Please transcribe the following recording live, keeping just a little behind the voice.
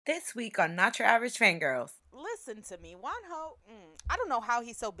This week on Not Your Average Fangirls. Listen to me, WONHO. I don't know how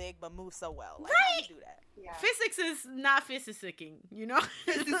he's so big but moves so well. Like, Right? How do you do that? Yeah. Physics is not physicking, you know?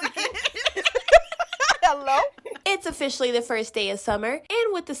 Hello? It's officially the first day of summer,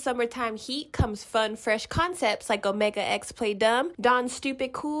 and with the summertime heat comes fun, fresh concepts like Omega X Play Dumb, Dawn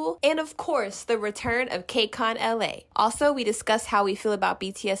Stupid Cool, and of course, the return of KCON LA. Also, we discuss how we feel about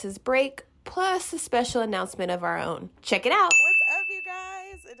BTS's break, plus a special announcement of our own. Check it out! What's up, you guys?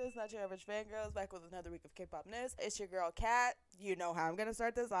 It is Not Your Average Fangirls, back with another week of K-pop news. It's your girl, Kat. You know how I'm going to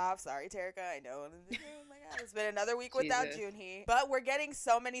start this off. Sorry, Terica. I know. Oh my God. It's been another week without Jeonghan. But we're getting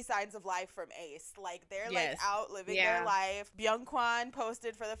so many signs of life from Ace. Like, they're, like, out living their life. Jeonghan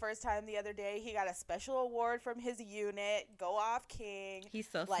posted for the first time the other day. He got a special award from his unit. Go off, King. He's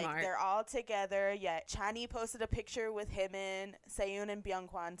so like, smart. They're all together. Yet, Chani posted a picture with him and Seyun and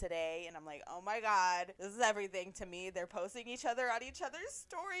Byungkwan today. And I'm like, oh my God. This is everything to me. They're posting each other on each other's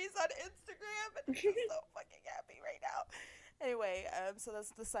stories on Instagram. And I'm so fucking happy right now. Anyway, so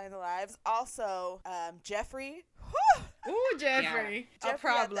that's the sign of the lives. Also, Jeffrey. Ooh, Jeffrey. Jeffrey A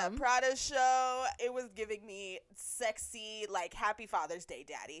problem. at that Prada show, it was giving me sexy, like, Happy Father's Day,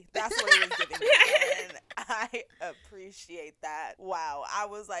 Daddy. That's what it was giving me. And I appreciate that. Wow. I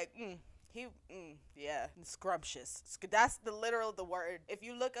was like, scrumptious. That's the word. If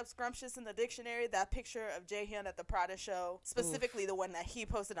you look up scrumptious in the dictionary, that picture of Jaehyun at the Prada show, specifically the one that he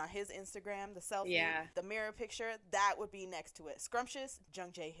posted on his Instagram, the selfie, the mirror picture, that would be next to it. Scrumptious, Jung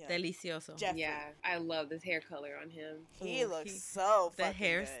Jaehyun. Delicioso. Jeffrey. Yeah, I love this hair color on him. He looks so the fucking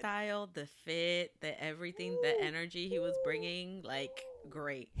hairstyle, the fit, the everything, the energy he was bringing, like,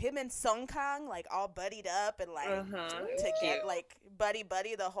 great. Him and Sung Kang, like, all buddied up and, like, to get, like,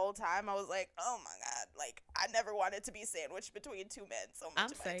 buddy the whole time. I was like, oh my God, like, I never wanted to be sandwiched between two men so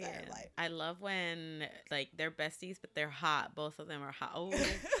much in my entire life. I love when, like, they're besties, but they're hot. Both of them are hot. Oh,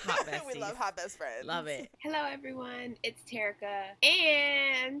 hot besties. We love hot best friends. Love it. Hello, everyone. It's Terica.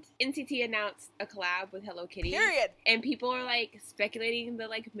 And NCT announced a collab with Hello Kitty. Period. And people are, like, speculating the,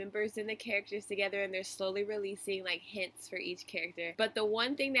 like, members and the characters together, and they're slowly releasing, like, hints for each character. But the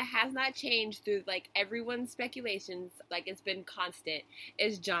one thing that has not changed through, like, everyone's speculations, like, it's been constant,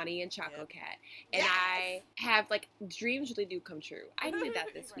 is Johnny and Choco Cat. And I have, like, dreams really do come true. I needed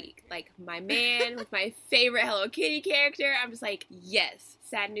that this week. Like, my man with my favorite Hello Kitty character, I'm just like, yes.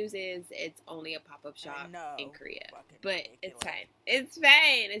 Sad news is it's only a pop-up shop in Korea. But it's fine. It's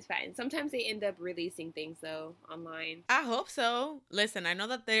fine. It's fine. Sometimes they end up releasing things, though, online. I hope so. Listen, I know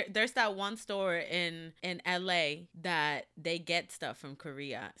that there's that one store in LA that they get stuff from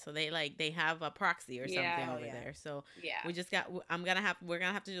Korea. So they have a proxy or something over there. So we just we're gonna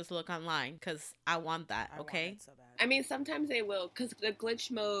have to just look online because I want that. Okay. I want it so bad. I mean, sometimes they will, because the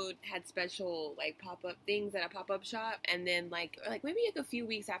glitch mode had special, like, pop-up things at a pop-up shop, and then, like maybe, like, a few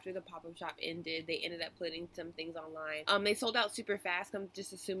weeks after the pop-up shop ended, they ended up putting some things online. They sold out super fast. I'm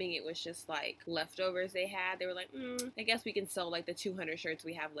just assuming it was just, like, leftovers they had. They were like, I guess we can sell, like, the 200 shirts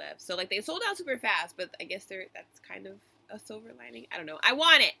we have left. So, like, they sold out super fast, but I guess that's kind of a silver lining. I don't know. I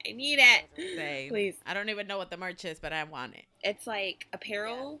want it. I need it. Same. Please. I don't even know what the merch is, but I want it. It's like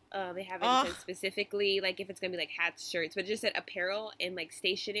apparel. They haven't said specifically like if it's gonna be like hats, shirts, but it just said apparel and like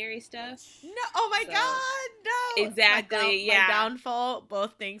stationery stuff. No, oh my God, no. Exactly. My downfall.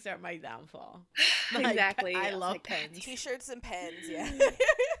 Both things are my downfall. Like, exactly. I love pens. T-shirts and pens. Yeah.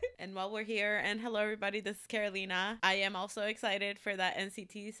 And while we're here, and hello everybody, this is Carolina. I am also excited for that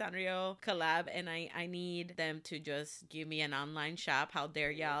NCT Sanrio collab, and I need them to just give me an online shop. How dare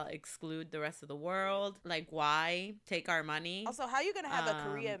y'all exclude the rest of the world? Like, why take our money? Also, how are you gonna have a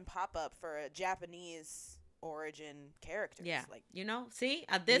Korean pop-up for a Japanese origin characters? Yeah, like, you know, see,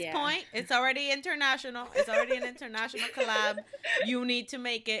 at this point it's already international. It's already an international collab. You need to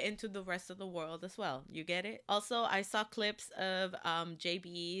make it into the rest of the world as well. You get it? Also, I saw clips of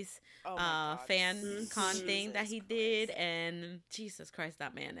JB's fan con thing that he did, and Jesus Christ,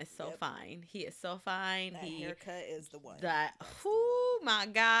 that man is so fine. He is so fine. That haircut is the one. Oh my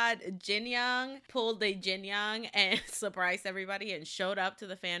God, Jin Young pulled the Jin Young and surprised everybody and showed up to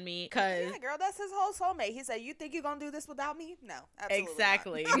the fan meet. Cause girl, that's his whole soulmate. He said, "You think you're gonna do this without me?" No, absolutely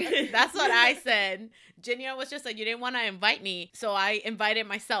exactly. not. That's what I said. Jin Young was just like, you didn't want to invite me, so I invited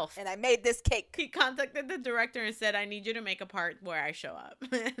myself, and I made this cake. He contacted the director and said, I need you to make a part where I show up.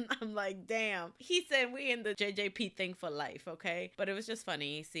 And I'm like, damn. He said, we in the JJP thing for life, okay? But it was just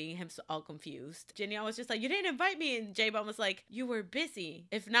funny seeing him all confused. Jin Young was just like, you didn't invite me, and J-Bomb was like, you were busy.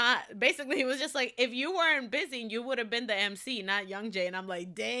 If not, basically he was just like, if you weren't busy, you would have been the MC, not Young J. And I'm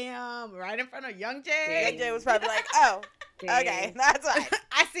like, damn, right in front of Young J. Young J was probably like, oh, okay, that's fine.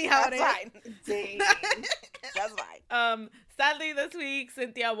 I see how it is. Fine. That's fine. Sadly, this week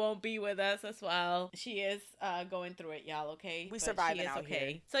Cynthia won't be with us as well. She is going through it, y'all. Okay, We But surviving she is out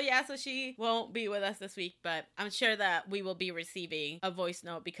okay. here. So yeah, so she won't be with us this week, but I'm sure that we will be receiving a voice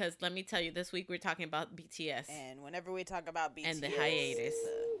note because let me tell you, this week we're talking about BTS And whenever we talk about BTS and the hiatus.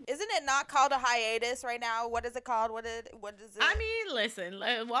 Isn't it not called a hiatus right now? What is it called? What is it? I mean, listen,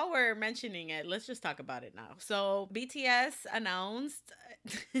 while we're mentioning it, let's just talk about it now. So BTS announced,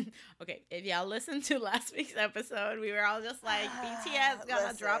 okay, if y'all listened to last week's episode, we were all just like, BTS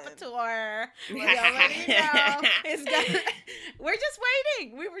gonna drop a tour. We already know. We're just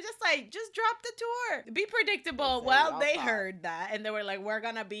waiting. We were just like, just drop the tour. Be predictable. Listen, Well, y'all they thought. heard that and they were like, we're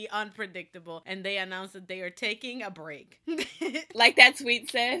gonna be unpredictable. And they announced that they are taking a break. Like that tweet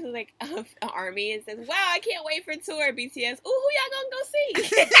says, like Army, it says, "Wow, I can't wait for tour BTS. Ooh, who y'all gonna go see?"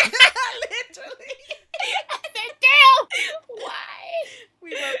 Literally. I said, "Damn, why?"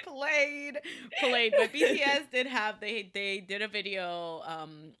 We were played. But BTS did have they did a video,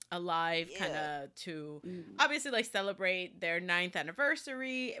 a live kind of to obviously like celebrate their 9th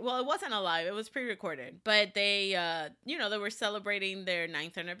anniversary. Well, it wasn't a live; it was pre-recorded. But they, they were celebrating their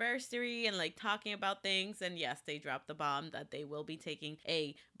 9th anniversary and like talking about things. And yes, they dropped the bomb that they will be taking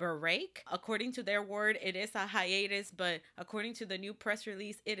a break. According to their word, it is a hiatus, but according to the new press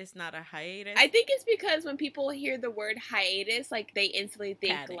release, it is not a hiatus. I think it's because when people hear the word hiatus, like they instantly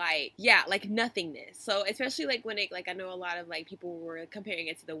think Panic. like nothingness. So especially like when it, like I know a lot of like people were comparing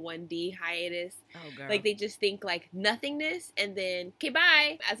it to the 1D hiatus. Oh, girl. Like they just think like nothingness and then okay,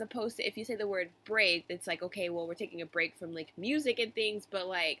 bye. As opposed to if you say the word break, it's like, okay, well, we're taking a break from like music and things, but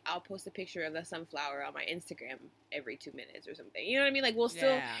like I'll post a picture of the sunflower on my Instagram every 2 minutes or something. You know what I mean? Like we'll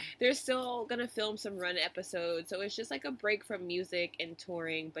still, they're still gonna film some run episodes. So it's just like a break from music and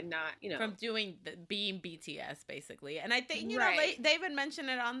touring, but not, from doing being BTS basically. And I think, Right. they even mentioned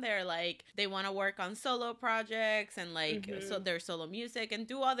it on there, like they want to work on solo projects and like so their solo music and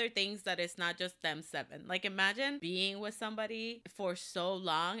do other things that it's not just them seven. Like imagine being with somebody for so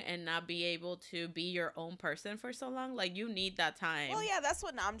long and not be able to be your own person for so long. Like you need that time. Well, yeah, that's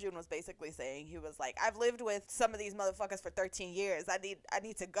what Namjoon was basically saying. He was like, I've lived with some of these motherfuckers for 13 years. I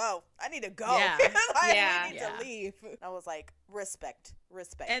need to go. I need to go. Yeah. We need to leave. I was like, respect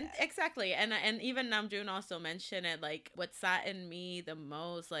And that. exactly. And even Namjoon also mentioned it, like what saddened me the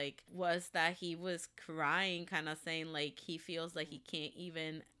most like was that he was crying, kind of saying like he feels like he can't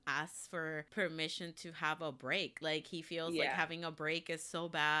even ask for permission to have a break. Like he feels like having a break is so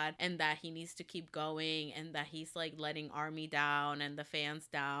bad and that he needs to keep going and that he's like letting Army down and the fans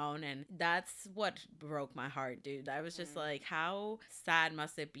down, and that's what broke my heart, dude. I was just like, how sad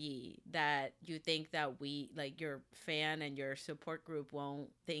must it be that you think that we, like your fan and your support group won't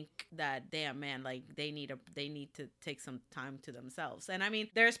think that, damn man, like they need to take some time to themselves. And I mean,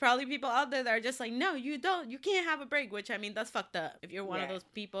 there's probably people out there that are just like, no, you can't have a break, which I mean, that's fucked up. If you're one of those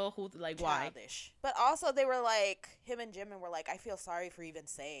people who like, childish. Why? But also they were like, him and Jimin were like, I feel sorry for even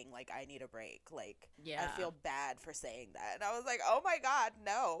saying like I need a break. Like I feel bad for saying that. And I was like, oh my god,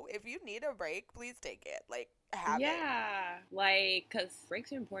 no. If you need a break, please take it. Like have it. Like, because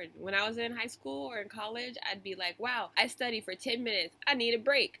breaks are important. When I was in high school or in college, I'd be like, wow, I studied for 10 minutes. I need a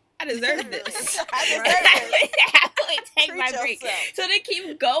break. I deserve this. I deserve this. Take Treat my break. yourself. So to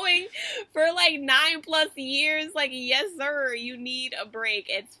keep going for like 9+ years, like, yes, sir, you need a break.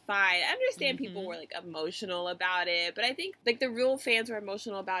 It's fine. I understand people were like emotional about it, but I think like the real fans were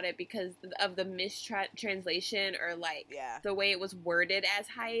emotional about it because of the mistranslation or like the way it was worded as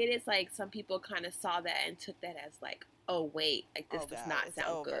hiatus. Like some people kind of saw that and took that as like, oh wait, like this does not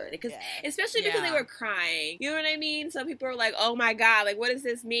sound good. Because especially because they were crying. You know what I mean? Some people are like, oh my god, like what does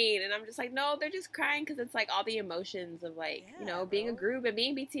this mean? And I'm just like, no, they're just crying because it's like all the emotions of like, being a group and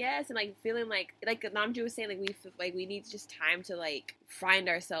being BTS and like feeling like Namjoon was saying, like we need just time to like find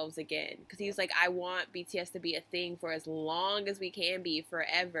ourselves again. Because he was like, I want BTS to be a thing for as long as we can be,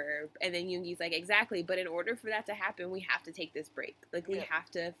 forever. And then Yoongi's like, exactly, but in order for that to happen, we have to take this break. Like we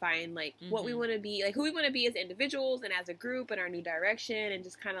have to find like what we want to be, like who we want to be as individuals and as a group and our new direction, and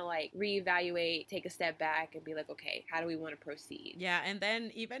just kind of like reevaluate, take a step back and be like, okay, how do we want to proceed? Yeah. And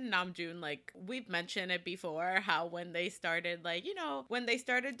then even Namjoon, like we've mentioned it before, how when they started like, when they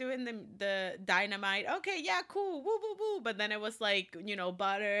started doing the Dynamite, okay, yeah, cool, woo woo woo, but then it was like,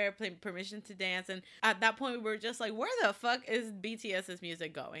 Butter, Permission to Dance, and at that point we were just like, where the fuck is BTS's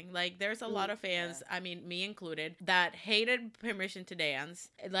music going? Like there's a lot of fans, I mean me included, that hated Permission to Dance.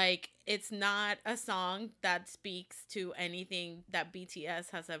 Like it's not a song that speaks to anything that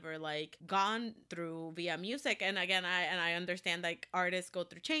BTS has ever like gone through via music. And again, I understand like artists go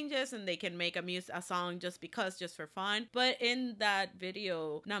through changes and they can make a song just for fun. But in that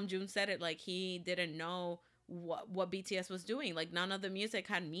video, Namjoon said it like he didn't know what BTS was doing. Like, none of the music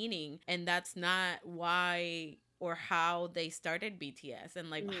had meaning, and that's not why or how they started BTS, and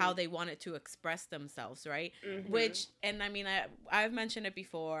like how they wanted to express themselves, right? Which, and I mean, I've mentioned it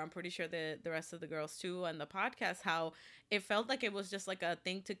before, I'm pretty sure the rest of the girls too on the podcast, how it felt like it was just like a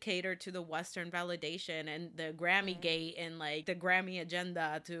thing to cater to the Western validation and the Grammy gate and like the Grammy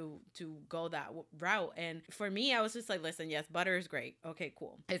agenda to go that route. And for me, I was just like, listen, yes, Butter is great. Okay,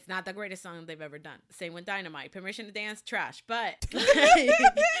 cool. It's not the greatest song they've ever done. Same with Dynamite. Permission to Dance, trash. But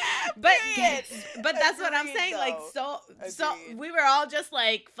but that's what I'm saying. Like, so we were all just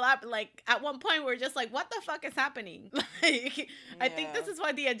like like at one point we're just like, what the fuck is happening? Like, I think this is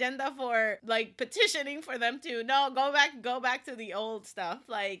why the agenda for like petitioning for them to go back to the old stuff.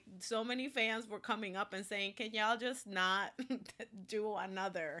 Like, so many fans were coming up and saying, can y'all just not do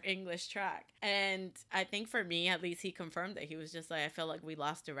another English track? And I think for me, at least, he confirmed that. He was just like, I felt like we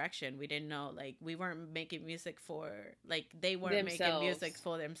lost direction. We didn't know, like, we weren't making music for, like, they weren't making music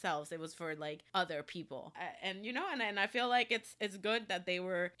for themselves. It was for like other people. And you know, and I feel like it's good that they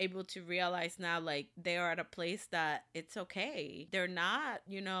were able to realize now, like, they are at a place that it's okay. They're not,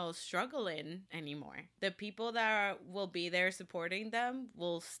 you know, struggling anymore. The people that will be there supporting them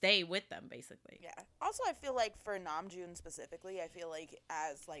will stay with them, basically. Yeah. Also, I feel like for Namjoon specifically, I feel like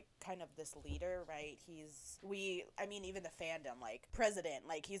as like kind of this leader, right? Even the fandom, like, president,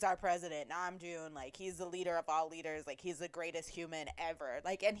 like, he's our president, Namjoon, like, he's the leader of all leaders, like, he's the greatest human ever,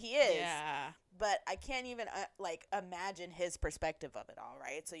 like, and he is. Yeah. But I can't even like imagine his perspective of it all,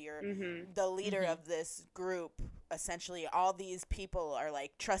 right? So you're the leader of this group. Essentially, all these people are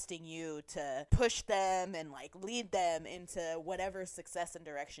like trusting you to push them and like lead them into whatever success and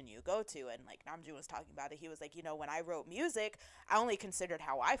direction you go to. And like Namjoon was talking about it, he was like, you know, when I wrote music, I only considered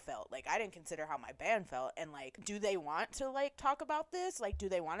how I felt. Like, I didn't consider how my band felt. And like, do they want to like talk about this? Like, do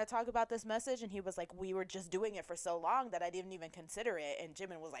they want to talk about this message? And he was like, we were just doing it for so long that I didn't even consider it. And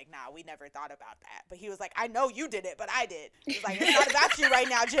Jimin was like, nah, we never thought about that. But he was like, I know you did it, but I did. He was like, it's not about you right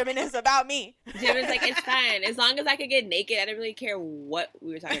now, Jimin. It's about me. Jimin's like, it's fine. As long as I could get naked, I didn't really care what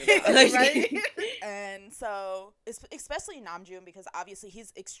we were talking about. Right? And so, especially Namjoon, because obviously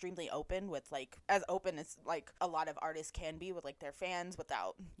he's extremely open with, like, as open as, like, a lot of artists can be with, like, their fans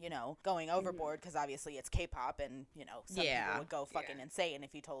without, you know, going overboard, because obviously it's K-pop and, you know, some people would go fucking insane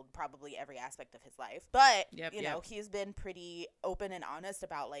if you told probably every aspect of his life. But, you know, he's been pretty open and honest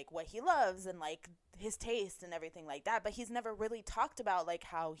about, like, what he loves and, like, his taste and everything like that, but he's never really talked about like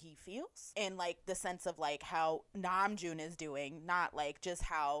how he feels and like the sense of like how Namjoon is doing, not like just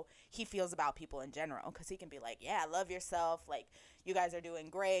how he feels about people in general, because he can be like, yeah, love yourself, like, you guys are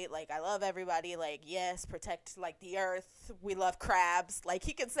doing great, like, I love everybody, like, yes, protect like the earth, we love crabs, like,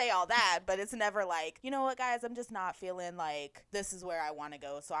 he can say all that, but it's never like, you know what, guys, I'm just not feeling like this is where I want to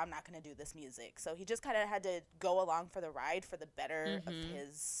go, so I'm not going to do this music. So he just kind of had to go along for the ride for the better of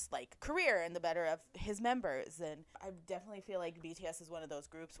his like career and the better of his members. And I definitely feel like BTS is one of those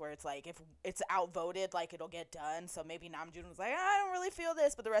groups where it's like, if it's outvoted, like, it'll get done. So maybe Namjoon was like, I don't really feel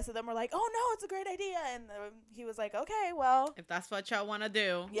this, but the rest of them were like, oh no, it's a great idea. And he was like, okay, well, if that's what y'all want to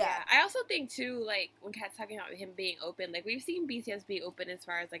do. Yeah. I also think too, like, when Kat's talking about him being open, like, we've seen BTS be open as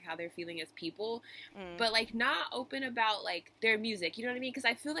far as like how they're feeling as people, but like not open about like their music, you know what I mean? Because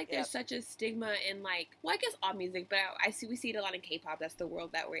I feel like there's such a stigma in like, well, I guess all music, but we see it a lot in K-pop. That's the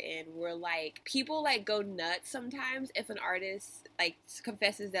world that we're in, where like people like go nuts sometimes if an artist like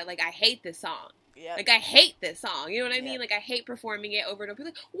confesses that like, I hate this song. Yep. Like, I hate this song. You know what I mean? Like, I hate performing it over and over.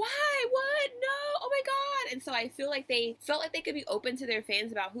 Like, why? What? No? Oh my God. And so I feel like they felt like they could be open to their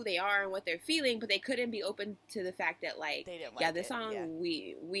fans about who they are and what they're feeling, but they couldn't be open to the fact that, like, they didn't like this song,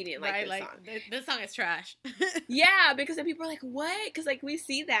 we didn't like this song. This song is trash. Yeah, because then people are like, what? Because, like, we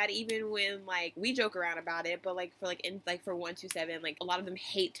see that even when, like, we joke around about it, but, like, for 127, like, a lot of them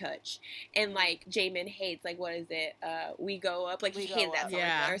hate Touch. And, like, Jamin hates, like, what is it? We Go Up. Like, he hated that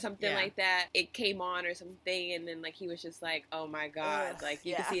song or something like that. It came on or something, and then like he was just like, oh my God, like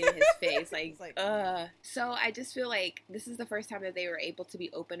you can see it in his face, like so I just feel like this is the first time that they were able to be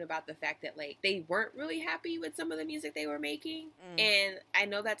open about the fact that like they weren't really happy with some of the music they were making. And I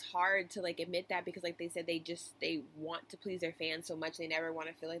know that's hard to like admit that, because like they said they want to please their fans so much, they never want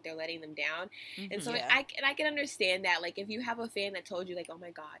to feel like they're letting them down. And so I can understand that, like, if you have a fan that told you like, oh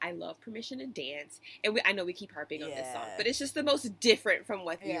my God, I love Permission to Dance, and I know we keep harping on this song, but it's just the most different from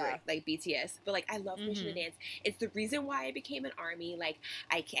what you were like BTS, but but like I love permission to dance. It's the reason why I became an ARMY. Like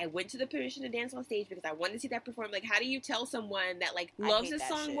I went to the permission to dance on stage because I wanted to see that perform. Like, how do you tell someone that like loves this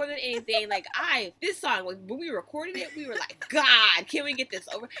song more than anything? Like this song, like, when we recorded it, we were like, God, can we get this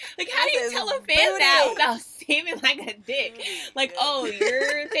over? Like, how do you tell a fan that without seeming like a dick? Like, oh,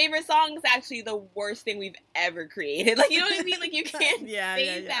 your favorite song is actually the worst thing we've ever created. Like, you know what I mean? Like, you can't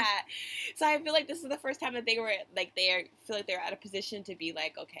say that. So I feel like this is the first time that they were like, feel like they're at a position to be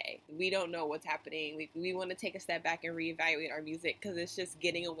like, okay, we don't know what's happening. We want to take a step back and reevaluate our music because it's just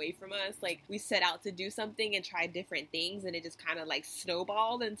getting away from us. Like, we set out to do something and try different things, and it just kind of like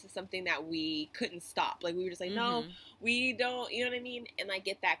snowballed into something that we couldn't stop. Like, we were just like, no, we don't, you know what I mean? And I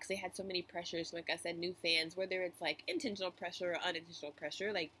get that because they had so many pressures. Like I said, new fans, whether it's like intentional pressure or unintentional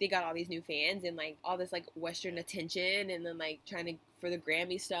pressure, like they got all these new fans and like all this like Western attention, and then like trying to for the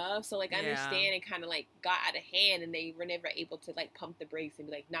Grammy stuff. So like I understand it kind of like got out of hand, and they were never able to like pump the brakes and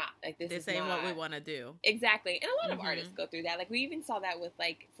be like, nah, like this ain't not what we want to do. Exactly. And a lot of artists go through that. Like we even saw that with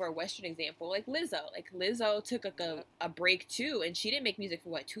like, for a Western example, like Lizzo. Like Lizzo took a break too, and she didn't make music for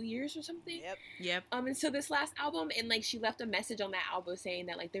what, 2 years or something? Yep. And so this last album, and like she left a message on that album saying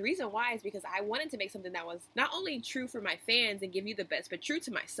that like the reason why is because I wanted to make something that was not only true for my fans and give you the best, but true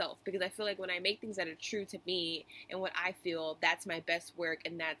to myself, because I feel like when I make things that are true to me and what I feel, that's my best work,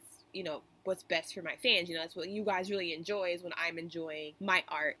 and that's, you know, what's best for my fans. You know, that's what you guys really enjoy, is when I'm enjoying my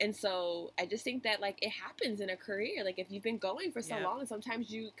art. And so I just think that like it happens in a career. Like if you've been going for so long, sometimes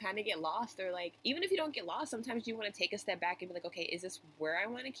you kind of get lost, or like even if you don't get lost, sometimes you want to take a step back and be like, okay, is this where I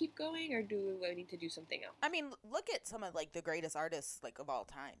want to keep going, or do I need to do something else? I mean, look at some of like the greatest artists like of all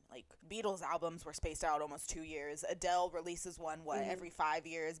time. Like Beatles albums were spaced out almost 2 years. Adele releases one every 5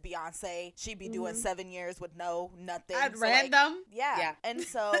 years. Beyonce, she'd be doing 7 years with nothing At so, random. Like, yeah. And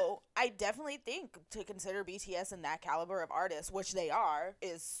so I definitely think to consider BTS in that caliber of artists, which they are,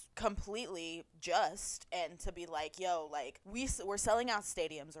 is completely just. And to be like, yo, like we're selling out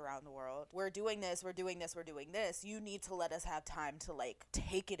stadiums around the world. We're doing this. You need to let us have time to like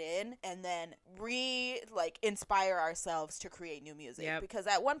take it in and then inspire ourselves to create new music. Because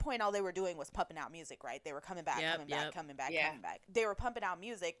at one point all they were doing was pumping out music, right? They were coming back. They were pumping out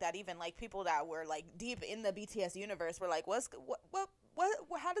music that even like people that were like deep in the BTS universe were like, what,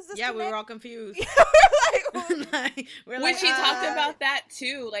 how does this connect? We were all confused. When she talked about that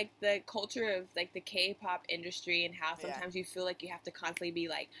too, like the culture of like the K-pop industry, and how sometimes you feel like you have to constantly be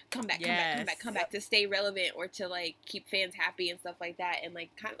like, come back to stay relevant, or to like keep fans happy and stuff like that. And like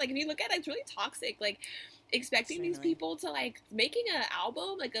kind of like if you look at it, it's really toxic. Like expecting these people to like making an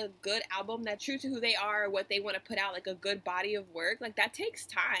album, like a good album that's true to who they are, what they want to put out, like a good body of work, like that takes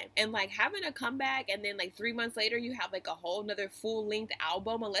time. And like having a comeback and then like 3 months later you have like a whole nother full-length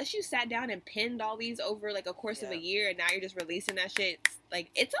album, unless you sat down and pinned all these over like a course of a year and now you're just releasing that shit, like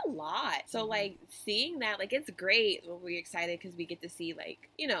it's a lot. So like seeing that, like it's great when we're excited because we get to see like,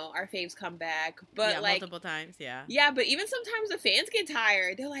 you know, our faves come back, but like multiple times. But even sometimes the fans get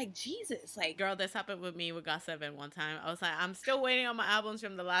tired. They're like, Jesus, like, girl, this happened with me with GOT7 one time. I was like, I'm still waiting on my albums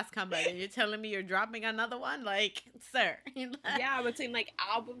from the last comeback, and you're telling me you're dropping another one? Like, sir. Between like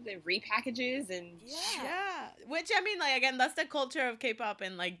albums and repackages and which I mean, like, again, that's the culture of K-pop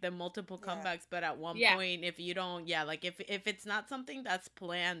and like the multiple comebacks. But at one point, if you don't, like if it's not something that's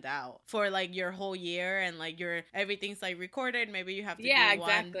planned out for like your whole year, and like everything's like recorded, maybe you have to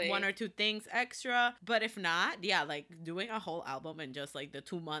do one or two things extra. But if not, like doing a whole album in just like the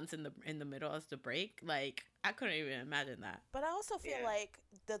 2 months in the middle as the break, like I couldn't even imagine that. But I also feel like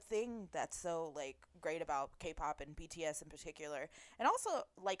the thing that's so like great about K-pop and BTS in particular, and also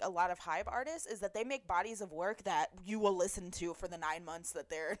like a lot of hype artists, is that they make bodies of work that you will listen to for the 9 months that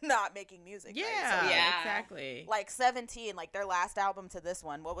they're not making music. Yeah, right? So, exactly. Like 17, like their last album to this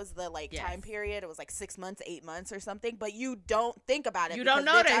one, what was the like time period? It was like 6 months, 8 months or something, but you don't think about it. You don't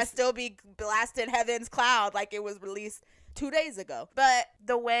notice. I still be blasting Heaven's Cloud like it was released 2 days ago. But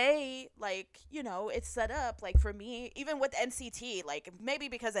the way, like, you know, it's set up, like for me, even with NCT, like maybe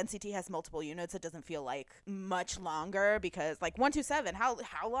because NCT has multiple units, it doesn't feel like much longer, because like 127,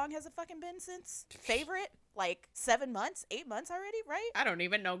 how long has it fucking been since Favorite? Like 7 months, 8 months already, right? I don't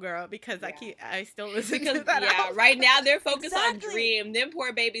even know, girl, because I still listen to that album. Right now they're focused on Dream. Them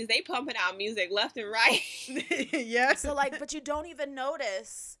poor babies, they pumping out music left and right. So like, but you don't even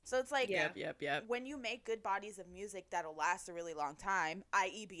notice. So it's like, yep. when you make good bodies of music that'll last a really long time,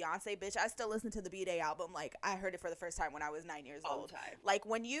 i.e. Beyonce, bitch, I still listen to the B-Day album. Like, I heard it for the first time when I was 9 years old. All the time. Like,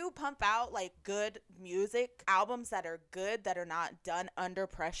 when you pump out, like, good music, albums that are good, that are not done under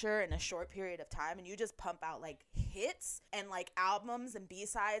pressure in a short period of time, and you just pump out, like, hits and like albums and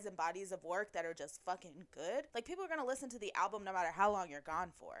B-sides and bodies of work that are just fucking good, like people are gonna listen to the album no matter how long you're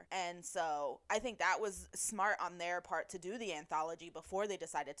gone for. And so I think that was smart on their part to do the anthology before they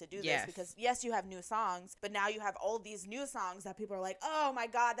decided to do this, because yes, you have new songs, but now you have all these new songs that people are like, oh my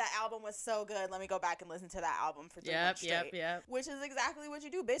god, that album was so good, let me go back and listen to that album for 3 months straight. Which is exactly what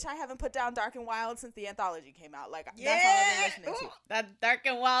you do, bitch. I haven't put down Dark and Wild since the anthology came out. Like, that's all I've been listening to. That Dark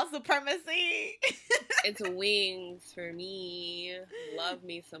and Wild supremacy. It's Wings for me. Love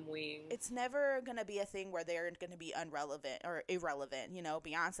me some Wings. It's never gonna be a thing where they're gonna be irrelevant. You know,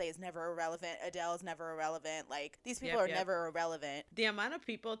 Beyonce is never irrelevant. Adele is never irrelevant. Like, these people are never irrelevant. The amount of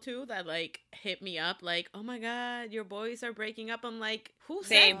people too that like hit me up like, oh my god, your boys are breaking up. I'm like, who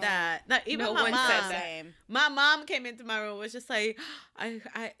said that? Like, even no my one mom. said that. My mom came into my room, was just like,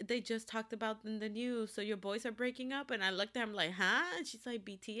 they just talked about in the news, so your boys are breaking up. And I looked at him like, huh? And she's like,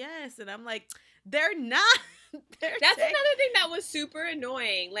 BTS. And I'm like, they're not. That's another thing that was super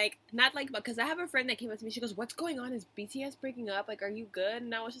annoying. Like, not like, because I have a friend that came up to me. She goes, what's going on? Is BTS breaking up? Like, are you good?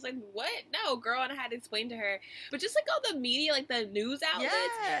 And I was just like, what? No, girl. And I had to explain to her. But just like all the media, like the news outlets.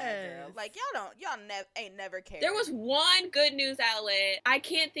 Yeah, girl. Like, y'all ain't never cared. There was one good news outlet. I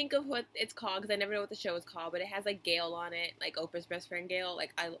can't think of what it's called because I never know what the show is called, but it has like Gail on it, like Oprah's best friend Gail.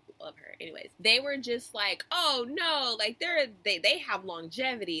 Like, I love her. Anyways, they were just like, oh no, like they have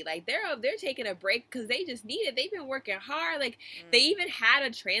longevity. Like they're taking a break because they just need it. They've been working hard. Like they even had a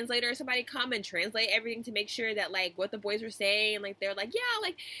translator or somebody come and translate everything to make sure that like what the boys were saying. Like they're like, yeah,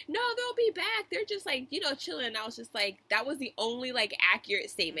 like no, they'll be back. They're just like, you know, chilling. And I was just like, that was the only like accurate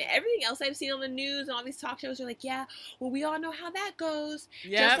statement. Everything else I've seen on the news and all these talk shows are like, yeah, well, we all know how that goes.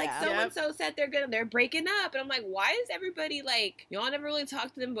 Just like so and so said they're breaking up. And I'm like, why is everybody like, y'all never really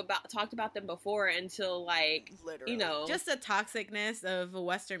talked about them before until like, literally, you know, just the toxicness of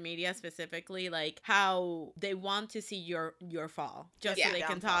Western media specifically, like how they want to see your fall just so they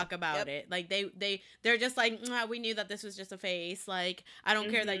can talk about it. Like they're just like, we knew that this was just a phase. Like, I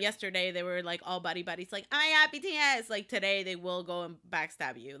don't care that yesterday they were like all buddies like, oh yeah, BTS. Like today they will go and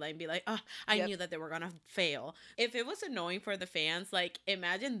backstab you, like be like, oh, I knew that they were gonna fail. If it was annoying for the fans, like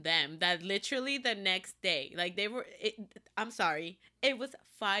imagine them that literally the next day, like I'm sorry, it was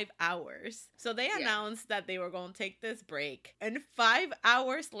 5 hours. So they announced that they were going to take this break. And 5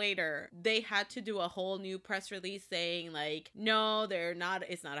 hours later, they had to do a whole new press release saying like, no, they're not,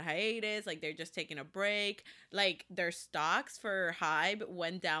 it's not a hiatus. Like they're just taking a break. Like their stocks for Hybe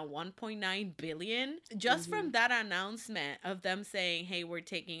went down 1.9 billion just from that announcement of them saying, hey, we're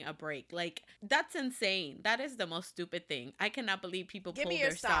taking a break. Like that's insane. That is the most stupid thing. I cannot believe people pull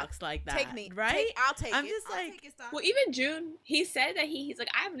their stocks like that. Take me. Right? I'll take I'm it. just I'll like, take your stock. Well, even June, he said that he's like,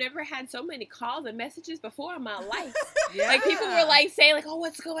 I've never had so many calls and messages before in my life. Like people were like saying like, oh,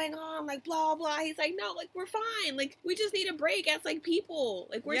 what's going on? Like blah blah. He's like, no, like we're fine. Like we just need a break as like people.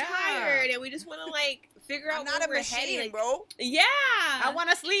 Like we're tired and we just want to like figure out where we're heading, like, bro. Yeah, I want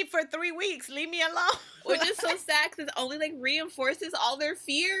to sleep for 3 weeks. Leave me alone. Which is so sad because it only like reinforces all their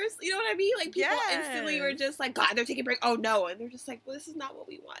fears. You know what I mean? Like people instantly were just like, God, they're taking a break. Oh no, and they're just like, well, this is not what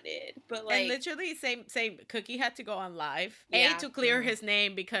we wanted. But like, and literally, same. Cookie had to go on live to clear his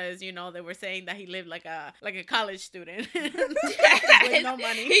name because you know they were saying that he lived like a college student with no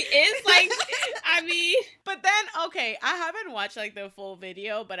money. He is like, I mean, but then okay, I haven't watched like the full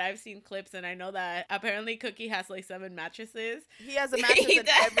video, but I've seen clips and I know that apparently Cookie has like 7 mattresses. He has a mattress in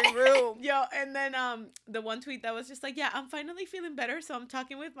every room. Yo, and then the one tweet that was just like, yeah, I'm finally feeling better, so I'm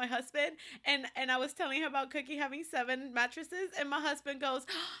talking with my husband, and I was telling him about Cookie having 7 mattresses, and my husband goes,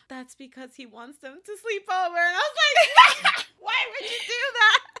 oh, that's because he wants them to sleep over, and I was like, why would you do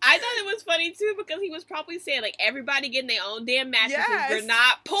that? I thought it was funny too because he was probably saying like everybody getting their own damn mattresses. We're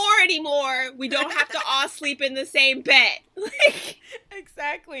not poor anymore. We don't have to all sleep in the same bed.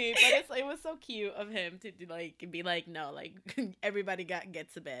 Exactly, but it was so cute of him to be like, no, like everybody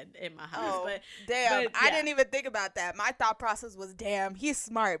gets a bed in my house. Oh, damn, I didn't even think about that. My thought process was, damn, he's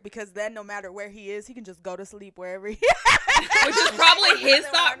smart because then no matter where he is, he can just go to sleep wherever he is. Which is probably his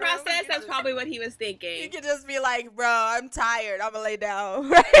thought process. That's probably what he was thinking. He could just be like, bro, I'm tired. I'm gonna lay down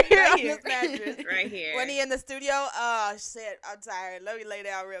right here on this mattress. Right here. When he in the studio, oh shit, I'm tired. Let me lay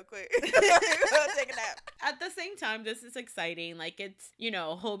down real quick. Take a nap. At the same time, this is exciting. Like it's, you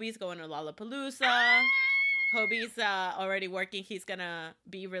know, Hobie's going to Lollapalooza. Hobie's already working. He's gonna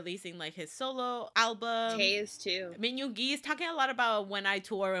be releasing like his solo album. Tay is too. I mean, Yoongi is talking a lot about when I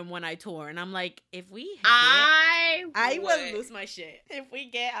tour, and I'm like, if we I would lose my shit if we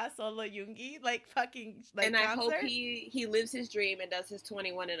get a solo Yoongi like fucking like and concert. I hope he lives his dream and does his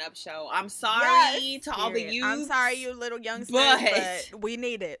 21 and up show. I'm sorry to all the youth. I'm sorry, you little youngsters, but we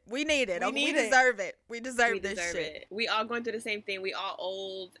need it. We deserve it. We deserve this shit. We all going through the same thing. We all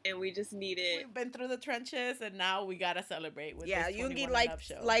old and we just need it. We've been through the trenches and now we gotta celebrate with this Yoongi 21 and up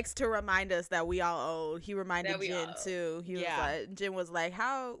show. likes to remind us that we all old. He reminded Jin too. Jin was like,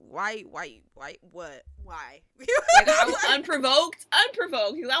 how, why, what? Why? Like, I was unprovoked. I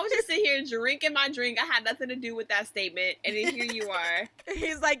was just sitting here drinking my drink. I had nothing to do with that statement, and then here you are.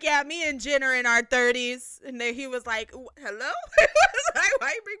 He's like, yeah, me and Jin are in our 30s, and then he was like, hello? Like,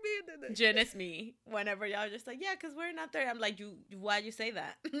 why you bring me into this? Jin is me. Whenever y'all just like, yeah, because we're in our 30s. I'm like, why'd you say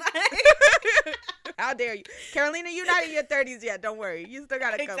that? How dare you, Carolina? You're not in your 30s yet. Don't worry, you still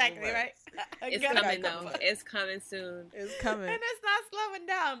got a couple exactly months. Right. It's coming though. It's coming soon. It's coming, and it's not slowing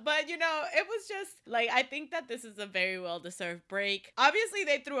down. But you know, it was just like, I think that this is a very well deserved break. Obviously,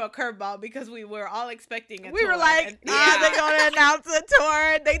 they threw a curveball because we were all expecting a tour. We were like, they're gonna announce a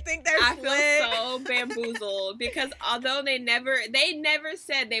tour. They think they're I slick. feel so bamboozled because although they never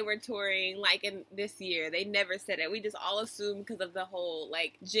said they were touring like in this year. They never said it. We just all assumed because of the whole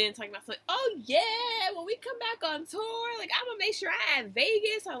like Jin talking about something. Oh yeah, when we come back on tour, like I'm gonna make sure I have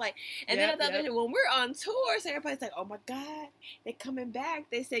Vegas or like. And then when we're on tour, so everybody's like, oh my god, they're coming back.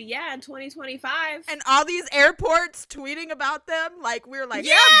 They said yeah in 2025, and all these airports tweeting about them. Like we're like,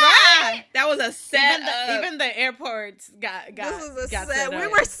 yeah, right. That was a set. Even the airports got. This was a set. We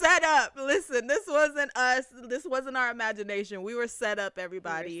were set up. Listen, this wasn't us. This wasn't our imagination. We were set up,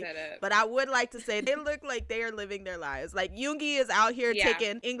 everybody. We were set up. But I would like to say they look like they are living their lives. Like Yoongi is out here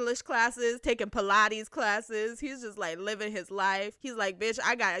taking English classes, taking Pilates classes. He's just like living his life. He's like, bitch,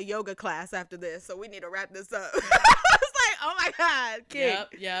 I got a yoga class after this, so we need to wrap this up. It's like, oh my god, King.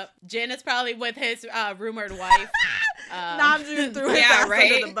 Yep. Jin is probably with his rumored wife. Namjoon threw his ass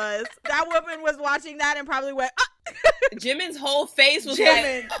under the bus. That woman was watching that and probably went, Jimin's whole face was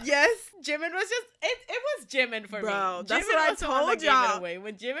Jimin. like, yes, Jimin was just it was Jimin for bro, me. That's Jimin what I told y'all.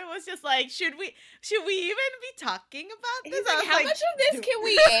 When Jimin was just like, should we even be talking about this? He's like, how much of this can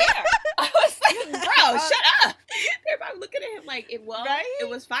we air? I was like, bro, shut up. Everybody looking at him like, it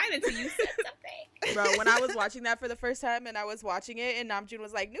was fine until you said something. Bro, when I was watching that for the first time and I was watching it and Namjoon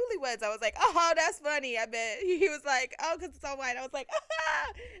was like, newlyweds, I was like, oh, that's funny. I bet he was like, oh, because it's all white. I was like,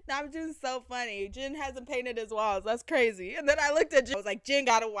 Namjoon's so funny. Jin hasn't painted his walls. That's crazy. And then I looked at Jin. I was like, Jin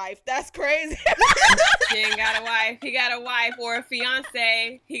got a wife. That's crazy. Jin got a wife. He got a wife or a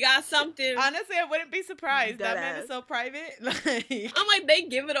fiance. He got something. Honestly, I wouldn't be surprised. That man is so private. I'm like, they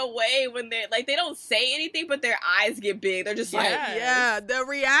give it away when they're like, they don't say anything, but their eyes get big. They're just like, yeah, the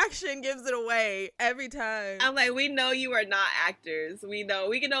reaction gives it away every time. I'm like, we know you are not actors. We know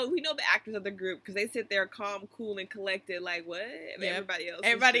the actors of the group because they sit there calm, cool, and collected. Like what? Yep.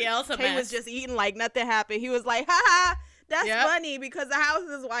 Everybody else. He was just eating like nothing happened. He was like, haha. That's funny because the house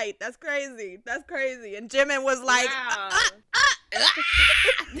is white. That's crazy. And Jimin was like, wow.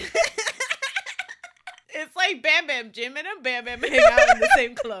 It's like Bam Bam. Jimin and Bam Bam hang out in the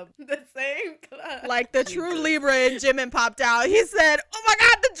same club. Like the true Libra in Jimin popped out. He said, oh my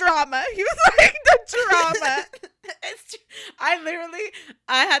god, the drama. He was like, the drama.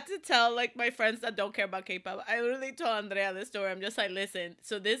 I had to tell like my friends that don't care about K-pop. I literally told Andrea this story. I'm just like, listen,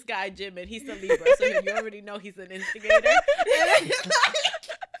 so this guy Jimin, he's a Libra, so you already know he's an instigator.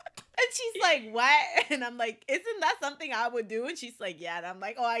 And she's like, what? And I'm like, isn't that something I would do? And she's like, yeah. And I'm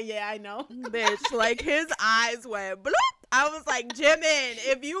like, oh yeah, I know. Bitch, like his eyes went bloop. I was like, Jimin,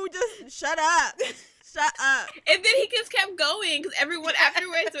 if you just shut up. Shut up. And then he just kept going because everyone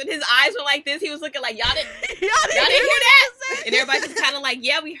afterwards, when his eyes were like this, he was looking like, y'all didn't hear that? And everybody just kind of like,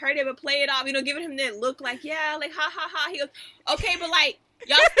 yeah, we heard it, but play it off. Giving him that look like, yeah, like, ha, ha, ha. He goes, okay, but like,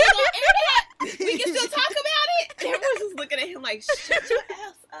 y'all still gonna air that? We can still talk about it? And everyone's just looking at him like, shut your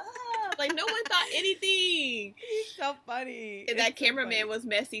ass up. Like, no one thought anything. He's so funny. And that cameraman was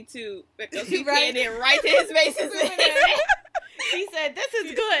messy, too. Because he ran in right to his face. He said, this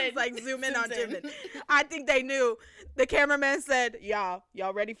is good. It's like, zoom in on Jimin. I think they knew. The cameraman said, y'all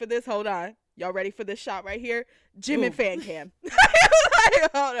ready for this? Hold on. Y'all ready for this shot right here? Jimin fan cam.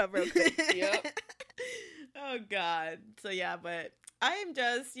 Like, hold up real quick. Yep. Oh, God. So, yeah, but I am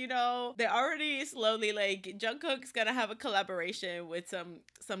just, they're already slowly like Jungkook's gonna have a collaboration with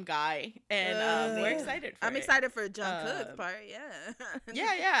some guy, and we're excited for I'm it. excited for Jungkook's part,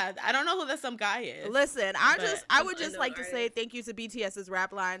 yeah. I don't know who that some guy is. Listen, I would just like to say thank you to BTS's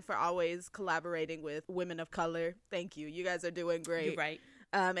rap line for always collaborating with women of color. Thank you. You guys are doing great. You're right.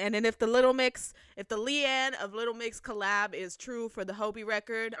 And then if the Leanne of Little Mix collab is true for the Hobie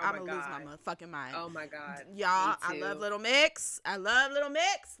record, I'm gonna lose my motherfucking mind. Oh my god, y'all! I love Little Mix.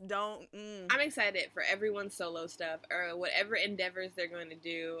 Don't. I'm excited for everyone's solo stuff or whatever endeavors they're going to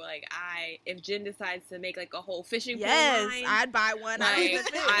do. Like, if Jin decides to make like a whole fishing pole line, I'd buy one.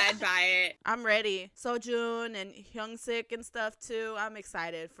 I'd buy it. I'm ready. Sojun and Hyungsik and stuff too. I'm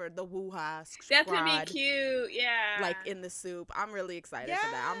excited for the WONHO squad. That's gonna be cute. Yeah, like in the soup. I'm really excited. For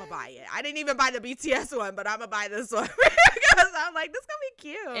that. I'm gonna buy it. I didn't even buy the BTS one, but I'm gonna buy this one because I'm like, this gonna be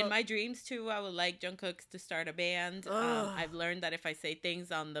cute. In my dreams too, I would like Jungkook to start a band. I've learned that if I say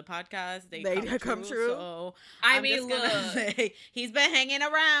things on the podcast, they come true. So I'm just gonna say he's been hanging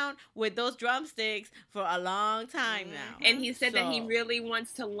around with those drumsticks for a long time now, and he said that he really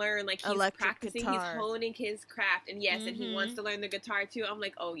wants to learn. Like, he's practicing, guitar. He's honing his craft, and yes, and he wants to learn the guitar too. I'm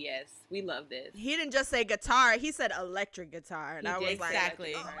like, oh yes, we love this. He didn't just say guitar; he said electric guitar, and I was like, exactly.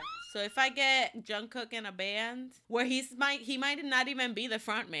 So if I get Jungkook in a band where he might not even be the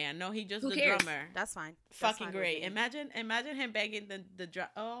front man. No, he just the drummer. That's fine. Fucking great. Imagine him banging the drum.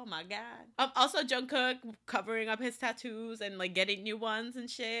 Oh my god. Also Jungkook covering up his tattoos and like getting new ones and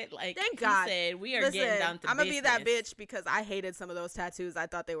shit. Like, thank God. Said, we are getting down to I'm gonna business. be that bitch because I hated some of those tattoos. I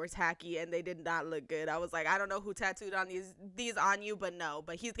thought they were tacky and they did not look good. I was like, I don't know who tattooed on these on you, but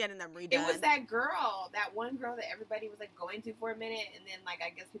he's getting them redone. It was that one girl that everybody was like going to for a minute, and then like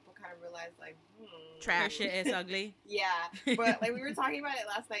I guess people kind of realized like, trash shit is ugly. Yeah, but like we were talking about it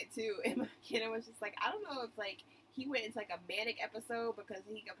last night too, and McKenna was just like, I don't know if like he went into like a manic episode because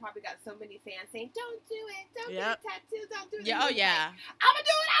he probably got so many fans saying, "Don't do it, don't get a tattoo, don't do it." Yeah, like, I'm gonna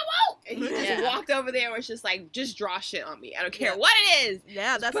do what I want, and he just walked over there and was just like, "Just draw shit on me. I don't care what it is."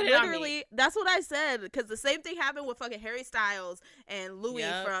 Yeah, that's literally that's what I said, because the same thing happened with fucking Harry Styles and Louis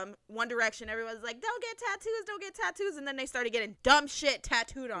from One Direction. Everyone's like, don't get tattoos, and then they started getting dumb shit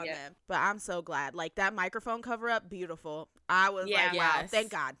tattooed on them. But I'm so glad, like that microphone cover up, beautiful. I was like, wow,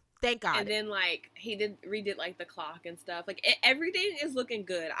 thank God. Thank God. And then like he redid like the clock and stuff. Like everything is looking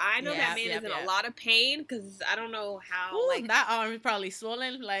good. I know that man is in a lot of pain because I don't know how. Ooh, like that arm is probably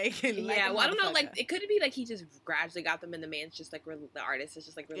swollen. Like well, I don't know. Like it could be like he just gradually got them, and the man's just like the artist is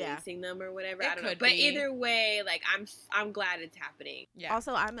just like releasing them or whatever. I don't know. But either way, like I'm glad it's happening. Yeah.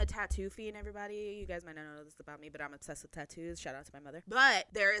 Also, I'm a tattoo fiend. Everybody, you guys might not know this about me, but I'm obsessed with tattoos. Shout out to my mother. But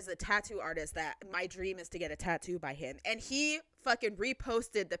there is a tattoo artist that my dream is to get a tattoo by him, and he fucking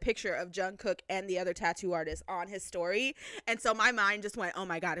reposted the picture of Jungkook and the other tattoo artist on his story, and so my mind just went, oh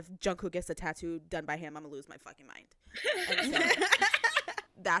my god, if Jungkook gets a tattoo done by him, I'm gonna lose my fucking mind. And so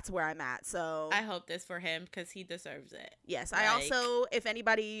that's where I'm at. So I hope this for him because he deserves it. Yes. I also, if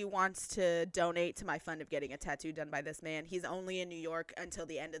anybody wants to donate to my fund of getting a tattoo done by this man, he's only in New York until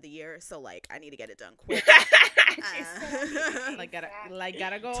the end of the year, so like I need to get it done quick.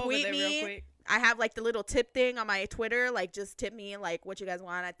 Gotta go tweet over there real quick. I have like the little tip thing on my Twitter, like just tip me like what you guys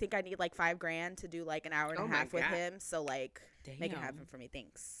want. I think I need like $5,000 to do like an hour and a half with him, so like make it happen for me.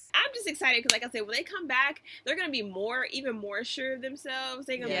 Thanks. I'm just excited because, like I said, when they come back, they're gonna be even more sure of themselves.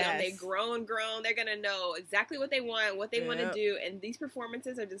 They're gonna be they grown. They're gonna know exactly what they want, what they want to do, and these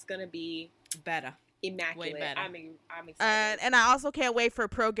performances are just gonna be better. Immaculate. Way better. I'm excited. And I also can't wait for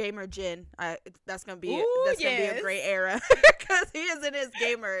Pro Gamer Jin. That's gonna be gonna be a great era because he is in his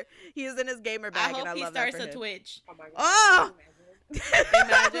gamer bag. I hope and he love starts that for a him. Twitch. Oh my god. Oh.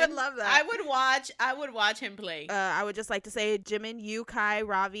 I would love that. I would watch him play. I would just like to say, Jimin, you, Kai,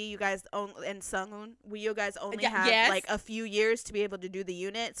 Ravi, you guys and Sunghoon, you guys only have like a few years to be able to do the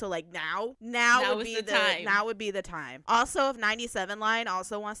unit. So like now would be the time. Now would be the time. Also, if 97 line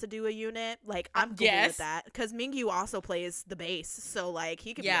also wants to do a unit, like I'm cool with that because Mingyu also plays the bass, so like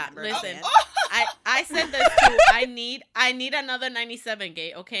he could be a member. Listen, I said this too. I need another 97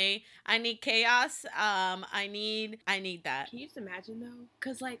 gate. Okay, I need chaos. I need that. Can you just imagine though?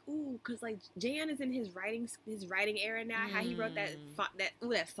 Cause Jeonghan is in his writing era now. How he wrote that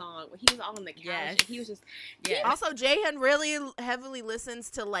song when he was all on the couch and he was just Also, Jeonghan really heavily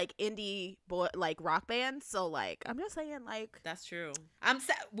listens to like indie rock bands. So like I'm just saying like that's true.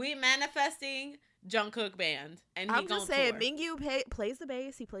 We manifesting Jungkook band, and I'm just saying Mingyu plays the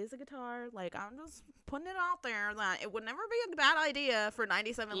bass, he plays the guitar. Like I'm just putting it out there that it would never be a bad idea for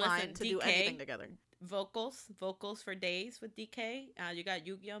 97 line to do anything together. vocals for days with DK. You got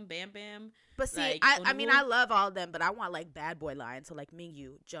Yugyeom, Bam Bam. But see, like, I mean, I love all of them, but I want like bad boy lines. So like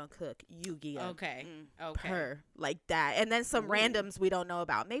Mingyu, Jungkook, Yugyeom. Okay. Her, like that. And then some randoms we don't know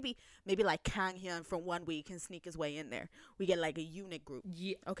about. Maybe like Kang Hyun from 1 week can sneak his way in there. We get like a unit group.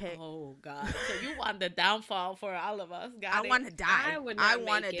 Yeah. Okay. Oh God. So you want the downfall for all of us? I want to die. I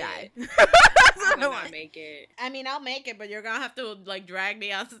want to die. I would not make it. I mean, I'll make it, but you're gonna have to like drag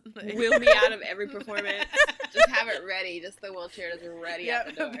me out, wheel me out of every performance. Just have it ready. Just the wheelchair is ready at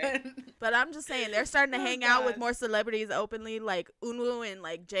the door. But I'm just saying, they're starting to hang out with more celebrities openly. Like Unwoo and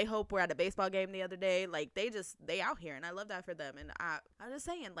like J-Hope were at a baseball game the other day. Like they out here, and I love that for them. And I'm just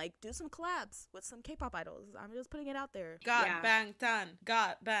saying, like, do some collabs with some K-pop idols. I'm just putting it out there. Bang Tan.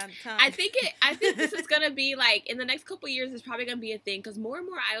 I think this is gonna be like in the next couple years. It's probably gonna be a thing because more and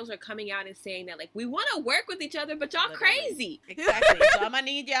more idols are coming out and saying that like we want to work with each other, but y'all crazy. Exactly. So I'm gonna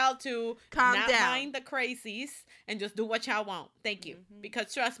need y'all to calm not down, mind the crazies, and just do what y'all want. Thank you.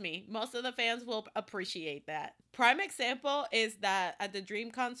 Because trust me, most of the fans will appreciate that. Prime example is that at the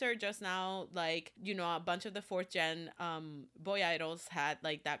Dream concert just now, like, you know, a bunch of the 4th gen boy idols had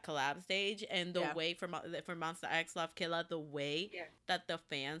like that collab stage, and the way for Monsta X, Love Killa, the way that the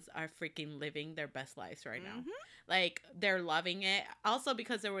fans are freaking living their best lives right now. Like, they're loving it. Also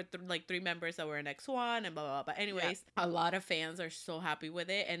because there were like 3 members that were in X1 and blah, blah, blah. But anyways, a lot of fans are so happy with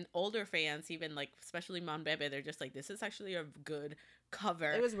it. And older fans, even like, especially Mon Bebe, they're just like, this is actually a good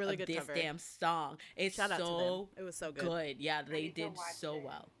cover. It was really good this cover. Damn song. It's Shout out to so them. It was so good. Yeah, they did so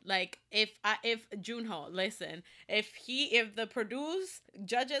well. Like, if Junho, listen, if the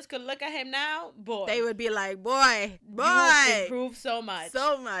judges could look at him now, boy, they would be like, boy, you improved so much.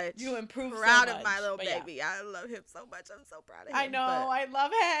 You improved proud so much. of my little baby. Yeah. I love him so much. I'm so proud of him. I know. I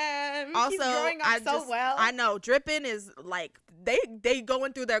love him. Also, he's growing up so well. I know. DRIPPIN is like, they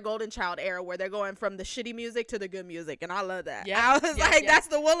going through their golden child era where they're going from the shitty music to the good music, and I love that. I was like, that's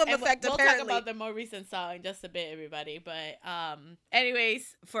the Willem effect. We'll apparently talk about the more recent song in just a bit, everybody. But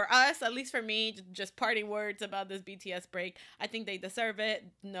anyways, for us, at least for me, just parting words about this BTS break. I think they deserve it.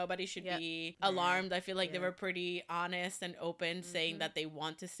 Nobody should be alarmed. I feel like they were pretty honest and open, saying that they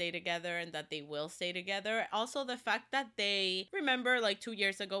want to stay together and that they will stay together. Also, the fact that they remember like 2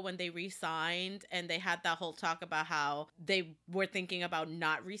 years ago when they re-signed and they had that whole talk about how they were thinking about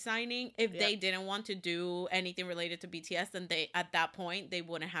not re-signing. If they didn't want to do anything related to BTS, then they at that point they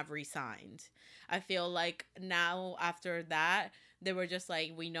wouldn't have re-signed. I feel like now after that they were just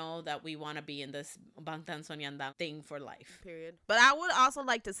like, we know that we want to be in this Bangtan Sonyeondan thing for life. Period. But I would also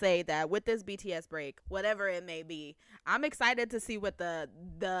like to say that with this BTS break, whatever it may be, I'm excited to see what the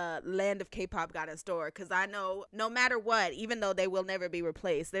land of K-pop got in store. Because I know no matter what, even though they will never be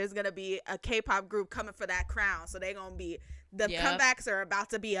replaced, there's going to be a K-pop group coming for that crown. So they're going to be... The comebacks are about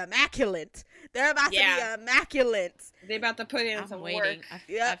to be immaculate. They're about to be immaculate. They're about to put in some work.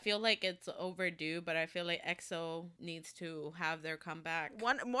 I feel like it's overdue, but I feel like EXO needs to have their comeback.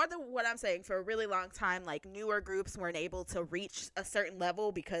 More than what I'm saying, for a really long time, like, newer groups weren't able to reach a certain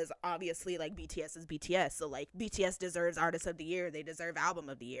level because obviously, like, BTS is BTS. So, like, BTS deserves Artist of the Year. They deserve Album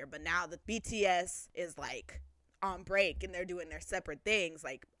of the Year. But now the BTS is, like, on break and they're doing their separate things.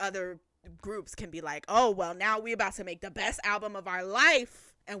 Like, other groups can be like, oh, well, now we about to make the best album of our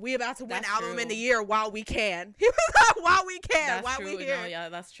life and we about to win album in the year while we can. While we can. That's while true. we here. No, yeah,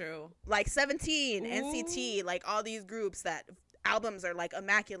 that's true. Like 17, NCT, like all these groups that albums are like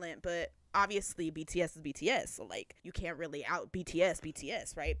immaculate, but obviously BTS is BTS, so like you can't really out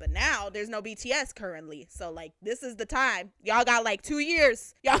BTS, right? But now there's no BTS currently, so like this is the time. Y'all got like 2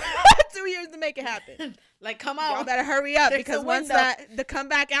 years. Y'all got 2 years to make it happen. Like, come on, y'all better hurry up because once the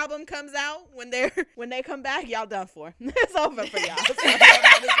comeback album comes out, when they come back, y'all done for. It's over for y'all. So y'all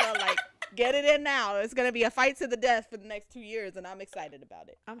might as well, like, get it in now. It's gonna be a fight to the death for the next 2 years, and I'm excited about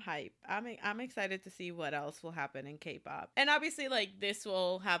it. I'm hype. I'm excited to see what else will happen in K-pop, and obviously, like, this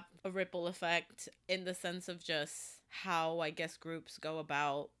will have a ripple effect in the sense of just how I guess groups go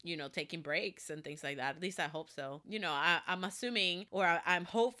about, you know, taking breaks and things like that. At least I hope so. You know, I'm assuming, or I'm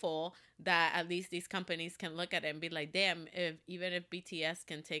hopeful that at least these companies can look at it and be like, damn, even if BTS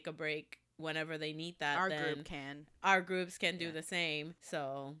can take a break whenever they need that, our groups can do the same.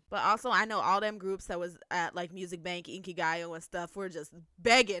 So, but also I know all them groups that was at like Music Bank, Inkigayo and stuff were just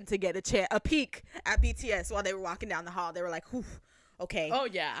begging to get a peek at BTS while they were walking down the hall. They were like, whew, Okay. Oh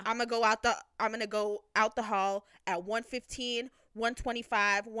yeah. I'm gonna go out the hall at 1:15,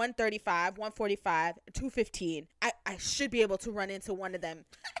 1:25, 1:35, 1:45, 2:15. I should be able to run into one of them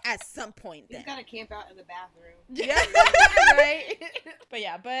at some point. He's gotta camp out in the bathroom. Yeah. Right.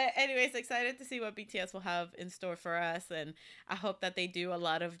 But anyways, excited to see what BTS will have in store for us, and I hope that they do a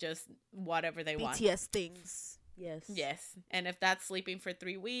lot of just whatever they want. BTS things. Yes. And if that's sleeping for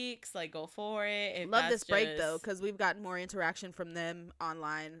 3 weeks, like, go for it. If Love that's this break though, because we've gotten more interaction from them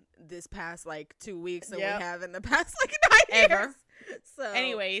online this past like 2 weeks than we have in the past like 9 Ever. years. So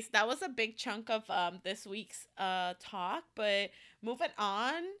anyways, that was a big chunk of this week's talk, but moving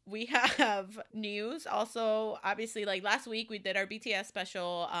on, we have news. Also, obviously, like last week we did our BTS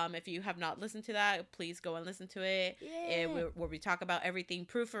special. If you have not listened to that, please go and listen to it. Where we talk about everything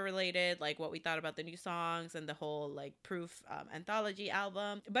Proof related, like what we thought about the new songs and the whole like Proof anthology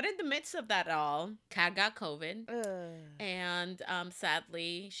album. But in the midst of that all, Kat got COVID, and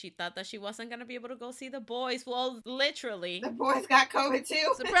sadly, she thought that she wasn't gonna be able to go see the boys. Well, literally, The boys got COVID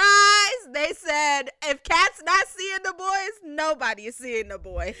too. surprise! They said if Kat's not seeing the boys, nobody's seeing the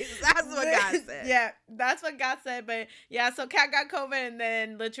boys. That's what God said. Yeah, that's what God said. But yeah, so Kat got COVID, and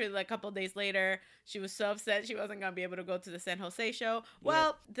then literally like a couple days later, she was so upset she wasn't gonna be able to go to the San Jose show.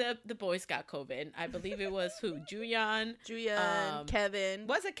 Well, the boys got COVID. I believe it was who? Jeonghan, Kevin.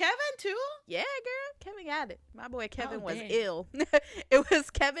 Was it Kevin too? Yeah, girl, Kevin got it. My boy Kevin was dang. ill. It was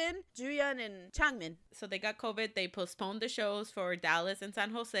Kevin, Jeonghan, and Changmin. So they got COVID. They postponed the shows for Dallas and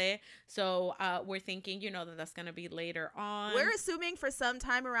San Jose. So we're thinking, that's gonna be later on. We're assuming for some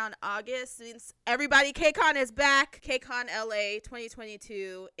time around August, since everybody, KCON is back. KCON LA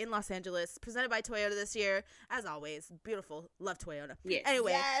 2022 in Los Angeles, presented by Toyota this year. As always, beautiful. Love Toyota. Yes.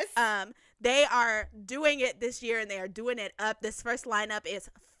 Anyway, they are doing it this year, and they are doing it up. This first lineup is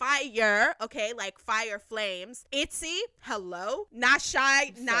fire, okay, like fire flames. ITZY, hello, not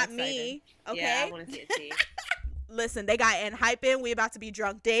shy, So not excited. me, okay. Yeah, I want to see it too. Listen, they got Enhypen. We about to be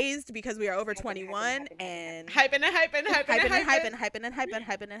drunk dazed because we are over 21 and hyping.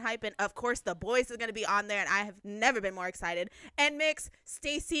 Of course, the boys is gonna be on there, and I have never been more excited. And Mix,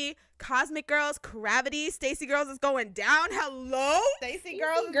 Stacy, Cosmic Girls, Gravity, Stacy Girls is going down. Hello, Stacy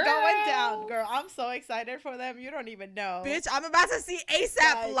Girls is going down, girl. I'm so excited for them. You don't even know, bitch. I'm about to see ASAP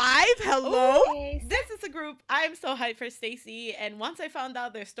Guys. live. Hello. Ooh, this is a group. I'm so hyped for Stacy, and once I found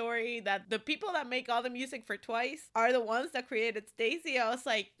out their story, that the people that make all the music for Twice are the ones that created Stacy, I was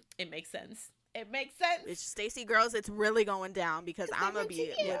like, it makes sense. It makes sense. It's Stacy Girls. It's really going down because I'm gonna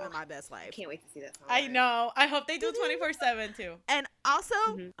be cute. living my best life. Can't wait to see that song. I know. I hope they do 24/7 too. And also,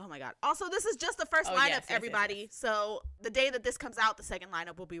 oh my God. Also, this is just the first lineup, yes, everybody. yes. So the day that this comes out, the second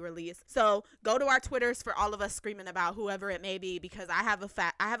lineup will be released. So go to our Twitters for all of us screaming about whoever it may be, because I have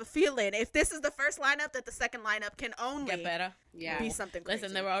a feeling if this is the first lineup, that the second lineup can only Get better. Yeah. be something crazy.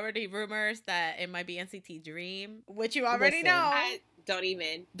 Listen, there were already rumors that it might be NCT Dream, which you already Listen. know. Don't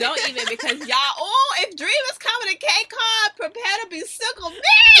even because y'all. Oh, if Dream is coming to KCON, prepare to be sick of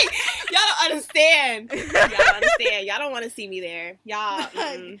me. Y'all don't understand. Y'all don't want to see me there. Y'all.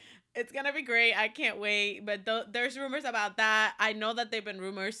 It's gonna be great. I can't wait. But there's rumors about that. I know that they've been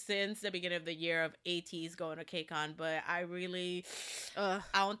rumors since the beginning of the year of ATs going to KCON, but I really, I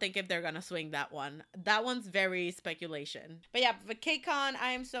don't think if they're gonna swing that one. That one's very speculation. But yeah, for KCON,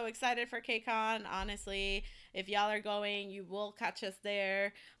 I am so excited for KCON. Honestly, if y'all are going, you will catch us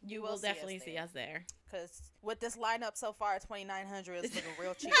there. You will definitely see us there. Because with this lineup so far, 2,900 is looking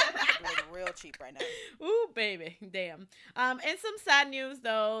real cheap. Looking real cheap right now. Ooh, baby. Damn. And some sad news,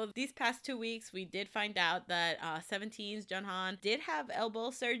 though. These past 2 weeks, we did find out that 17's Jeonghan did have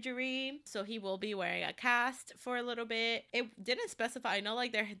elbow surgery. So he will be wearing a cast for a little bit. It didn't specify. I know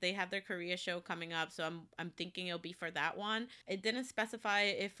like they have their Korea show coming up. So I'm thinking it'll be for that one. It didn't specify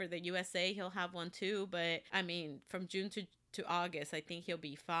if for the USA he'll have one too. But I mean, from June to August, I think he'll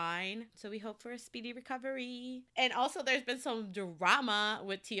be fine. So we hope for a speedy recovery. And also there's been some drama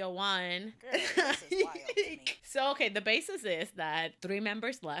with TO1. Girl, this is wild to me. So okay, the basis is that 3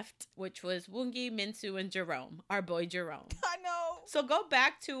 members left, which was Woongi, Minsu, and Jerome, our boy Jerome. I know. So go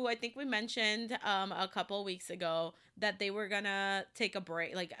back to, I think we mentioned a couple weeks ago that they were gonna take a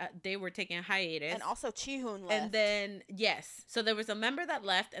break, like they were taking a hiatus. And also Chihoon left. And then yes, so there was a member that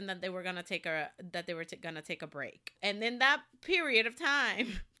left, and then they were gonna take gonna take a break. And in that period of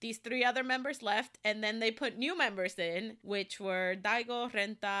time, these 3 other members left, and then they put new members in, which were Daigo,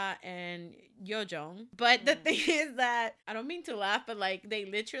 Renta, and Yojong. But the thing is that I don't mean to laugh, but like they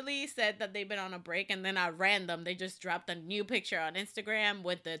literally said that they've been on a break, and then at random they just dropped a new picture on Instagram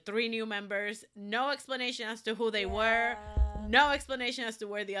with the 3 new members. No explanation as to who they were. No explanation as to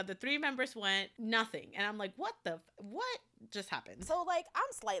where the other 3 members went. Nothing. And I'm like, what? just happened. So, like,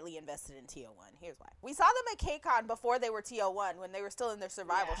 I'm slightly invested in TO1. Here's why. We saw them at KCON before they were TO1, when they were still in their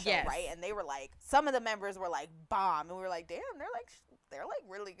survival show, Yes. right? And they were like, some of the members were like bomb, and we were like, damn, they're like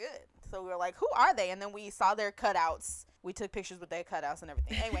really good. So we were like, who are they? And then we saw their cutouts. We took pictures with their cutouts and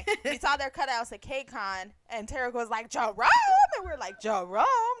everything. Anyway, we saw their cutouts at KCON, and Tarek was like, Jerome? And we were like, Jerome?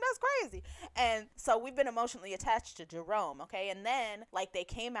 That's crazy. And so we've been emotionally attached to Jerome, okay? And then, like, they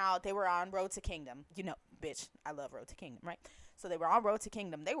came out. They were on Road to Kingdom. You know, bitch, I love Road to Kingdom, right? So they were on Road to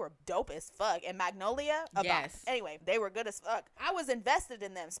Kingdom. They were dope as fuck. And Magnolia, yes. Anyway, they were good as fuck. I was invested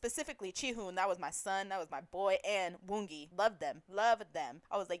in them, specifically Chihoon. That was my son. That was my boy. And Woongi. Loved them. Loved them.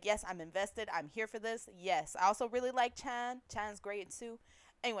 I was like, yes, I'm invested. I'm here for this. Yes. I also really like Chan. Chan's great too.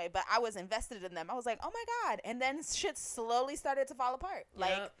 Anyway, but I was invested in them. I was like, oh my God. And then shit slowly started to fall apart.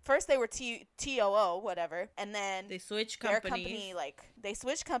 Like, first they were TOO, whatever. And then they switched companies. Their company, like, they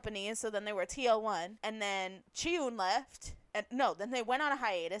switched companies. So then they were TO1. And then Chihoon left. And no, then they went on a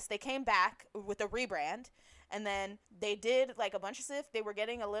hiatus. They came back with a rebrand. And then they did, like, a bunch of stuff. They were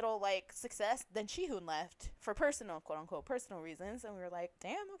getting a little, like, success. Then Chihoon left for personal, quote-unquote, personal reasons. And we were like,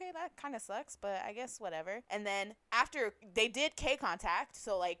 damn, okay, that kind of sucks. But I guess whatever. And then after they did K-Contact,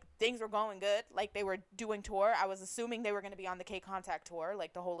 so, like, things were going good. Like, they were doing tour. I was assuming they were going to be on the K-Contact tour,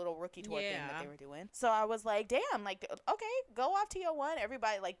 like, the whole little rookie tour thing that they were doing. So I was like, damn, like, okay, go off TO1.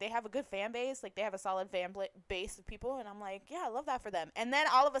 Everybody, like, they have a good fan base. Like, they have a solid fan base of people. And I'm like, yeah, I love that for them. And then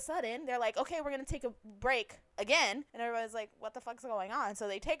all of a sudden, they're like, okay, we're going to take a break again, and everybody's like, what the fuck's going on? So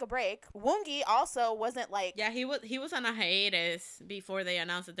they take a break. Woongi also wasn't like, he was on a hiatus before they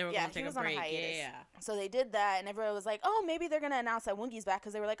announced that they were going to take a break. So they did that, and everybody was like, oh, maybe they're gonna announce that Woongi's back,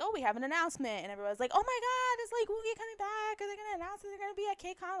 because they were like, oh, we have an announcement, and everybody was like, oh my God, it's like Woongi coming back. Are they gonna announce that they're gonna be at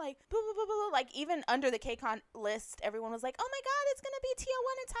KCON? Like, blah, blah, blah, blah. Like, even under the KCON list, everyone was like, oh my God, it's gonna be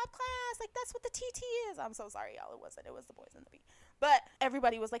TO1 in top class. Like, that's what the TT is. I'm so sorry, y'all. It wasn't. It was the Boyz and the Bee. But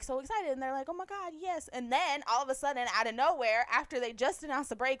everybody was like so excited, and they're like, oh my God, yes. And then all of a sudden, out of nowhere, after they just announced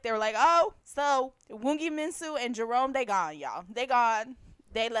the break, they were like, oh, so Woongi, Minsu, and Jerome, they gone, y'all. They gone.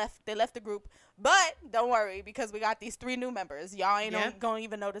 They left the group. But don't worry, because we got these 3 new members. Y'all ain't gonna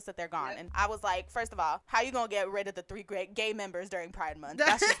even notice that they're gone. Yep. And I was like, first of all, how you gonna get rid of the 3 great gay members during Pride Month?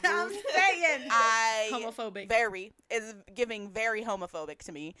 That's just rude. I'm saying. Homophobic. Is giving very homophobic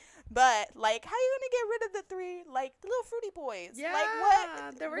to me. But, like, how you gonna get rid of the 3, like, the little fruity boys? Yeah, like,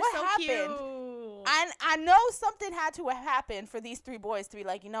 what? They were what so happened? Cute. I know something had to have happened for these 3 boys to be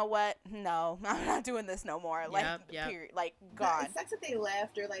like, you know what? No, I'm not doing this no more. Like, period. Like, gone. It sucks that they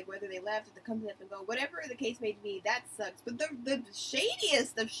left, or, like, whether they left or the company let them go. Whatever the case may be, that sucks. But the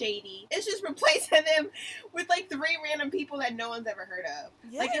shadiest of shady is just replacing them with, like, 3 random people that no one's ever heard of.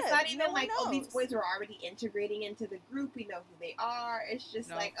 Yeah, like, it's not even like, oh, these boys are already integrating into the group. We know who they are. It's just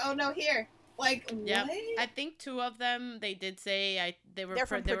like, oh, no, here. Like, yeah, what? I think 2 of them, they did say they were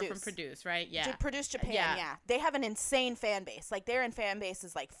from Produce, right? Yeah. Produce Japan, yeah. They have an insane fan base. Like, their fan base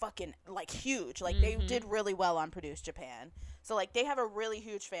is, like, fucking, like, huge. Like, they did really well on Produce Japan. So, like, they have a really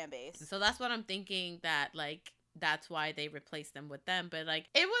huge fan base. So that's what I'm thinking, that, like, that's why they replaced them with them. But, like,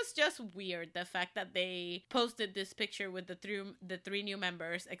 it was just weird, the fact that they posted this picture with the 3 new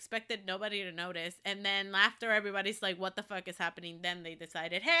members, expected nobody to notice, and then after everybody's like, what the fuck is happening, then they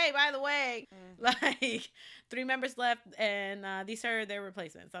decided, hey, by the way, like, 3 members left, and these are their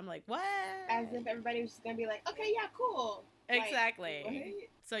replacements. I'm like, what? As if everybody was just gonna be like, okay, yeah, cool. Exactly. Like,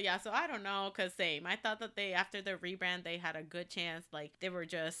 So I don't know, because same. I thought that they, after the rebrand, they had a good chance. Like, they were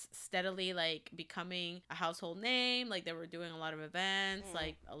just steadily, like, becoming a household name. Like, they were doing a lot of events.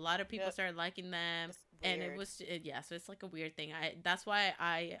 Like, a lot of people started liking them. And it was, so it's like a weird thing. That's why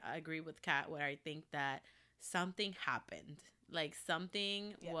I agree with Kat, where I think that something happened. Like,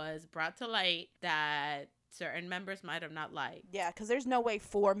 something was brought to light that certain members might have not liked. Yeah, because there's no way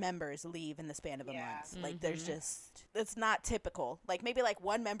 4 members leave in the span of a month. Like, there's just, it's not typical. Like, maybe, like,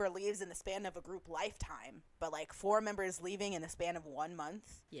 1 member leaves in the span of a group lifetime, but, like, 4 members leaving in the span of 1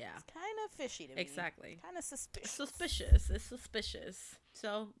 month? Yeah. It's kind of fishy to me. Exactly. Kind of suspicious. It's suspicious.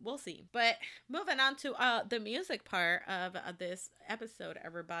 So, we'll see. But, moving on to the music part of this episode,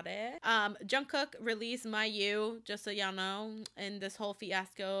 everybody. Jungkook released My You, just so y'all know, in this whole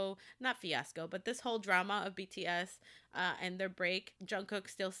not fiasco, but this whole drama of BTS and their break. Jungkook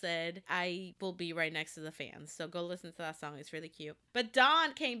still said, I will be right next to the fans. So go listen to that song. It's really cute. But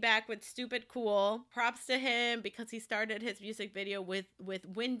Dawn came back with Stupid Cool. Props to him, because he started his music video with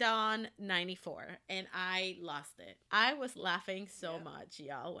Windon 94. And I lost it. I was laughing so much,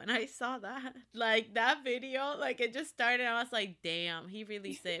 y'all, when I saw that. Like, that video, like, it just started. I was like, damn, he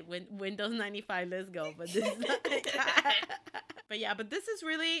really said Windows 95, let's go. But this is but yeah, but this is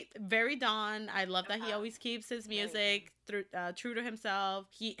really very Dawn. I love that he always keeps his music authentic, true to himself.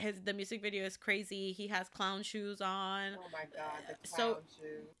 The music video is crazy. He has clown shoes on. Oh my god, the clown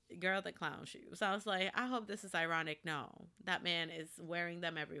shoes. Girl, the clown shoes. I was like, I hope this is ironic. No, that man is wearing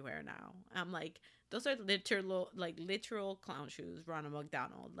them everywhere now. I'm like, those are literal clown shoes, Ronald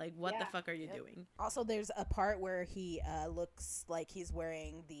McDonald. Like, what the fuck are you doing? Also, there's a part where he looks like he's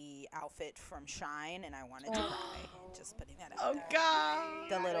wearing the outfit from Shine, and I wanted to cry. Just putting that out there.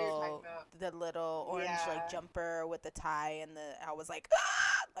 God. The little orange jumper with the tie, and I was like,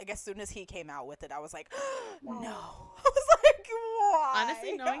 like as soon as he came out with it, I was like, no. I was like, why?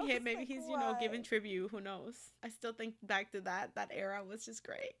 Honestly, knowing him, maybe he's giving tribute. Who knows? I still think back to that era was just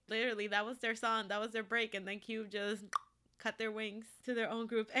great. Literally, that was their song, that was their break, and then Cube just cut their wings to their own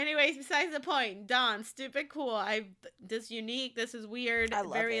group. Anyways, besides the point, Dawn, stupid cool. This unique, this is weird,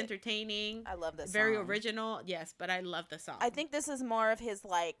 very entertaining. I love this very song. Original, yes, but I love the song. I think this is more of his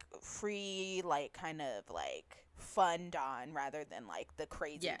like free, like kind of like fun Dawn rather than like the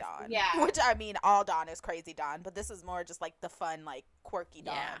crazy Dawn. Yeah. Which I mean, all Dawn is crazy Dawn, but this is more just like the fun, like quirky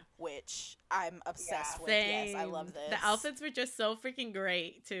Dawn, which I'm obsessed with. Same. Yes, I love this. The outfits were just so freaking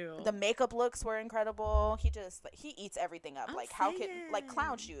great too. The makeup looks were incredible. He eats everything up. Like how could like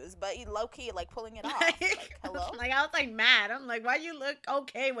clown shoes, but he low key like pulling it off. Like, hello. Like I was like mad. I'm like, why you look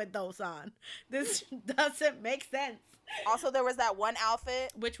okay with those on? This doesn't make sense. Also, there was that one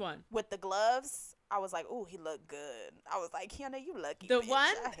outfit. Which one? With the gloves. I was like, ooh, he looked good. I was like, Kiana, you lucky. The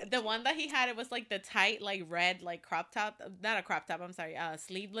bitch. one that he had, it was like the tight, like red, like crop top. Not a crop top. I'm sorry.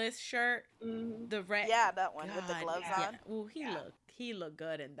 Sleeveless shirt. Mm-hmm. The red. Yeah, that one with the gloves on. Ooh, he looked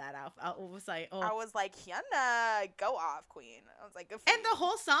good in that outfit. I was like, oh. I was like, Hyuna, go off, queen. I was like, good for and you. the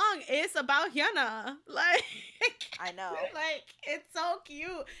whole song is about Hyuna. Like, I know. Like, it's so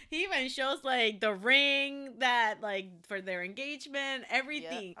cute. He even shows like the ring that like for their engagement,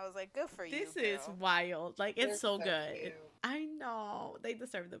 everything. Yeah. I was like, good for you. This girl. is wild. Like, it's so good. Cute. I know. They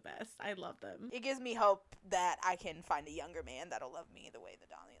deserve the best. I love them. It gives me hope that I can find a younger man that'll love me the way that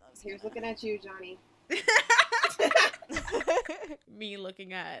Donnie loves He was Hyuna. looking at you, Johnny. Me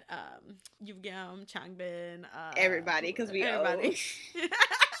looking at Jeonghan, Changbin, Everybody, because we everybody.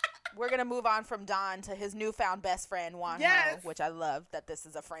 We're gonna move on from Don to his newfound best friend WONHO, Yes. which I love that this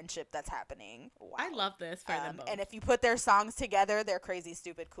is a friendship that's happening. Wow. I love this for them both. And if you put their songs together, they're crazy,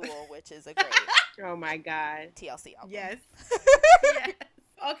 stupid, cool, which is a great Oh my god. TLC album. Yes. Yes.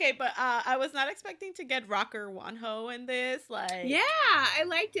 Okay, but I was not expecting to get rocker WONHO in this. Like, Yeah, I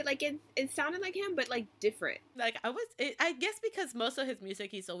liked it. Like it sounded like him, but like different. like I guess because most of his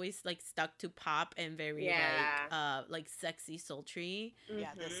music, he's always like stuck to pop and very like sexy, sultry. Yeah,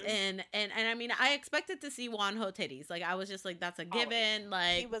 this is, And I mean, I expected to see WONHO titties. Like, I was just like, that's a given.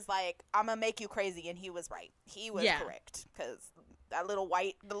 Like, he was like, I'm gonna make you crazy, and he was right. He was correct, because that little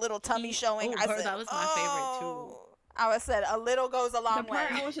the little tummy showing. I said, that was my favorite too. I said a little goes a long The part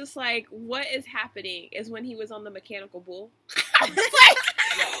way. I was just like, what is happening? Is when he was on the mechanical bull. I was like,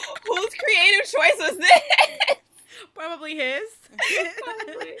 whose creative choice was this? Probably his.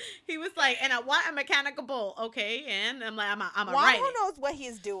 Probably. He was like, and I want a mechanical bull, okay? And I'm like, I'm a WONHO right. knows what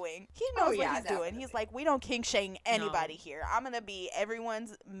he's doing. He knows what he's doing. He's like, we don't kink shame anybody here. I'm gonna be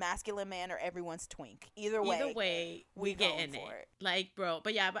everyone's masculine man or everyone's twink. Either way, we get in it. Like, bro,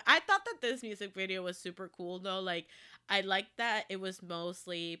 but I thought that this music video was super cool though. Like, I liked that it was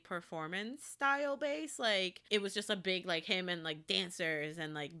mostly performance style based. Like, it was just a big, like, him and like dancers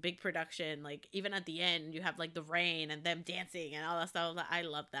and like big production. Like, even at the end, you have like the rain and them dancing and all that stuff. I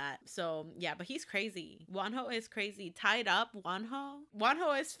love that. So yeah, but he's crazy. WONHO is crazy. Tied Up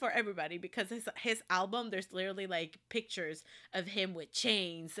WONHO is for everybody, because his album, there's literally like pictures of him with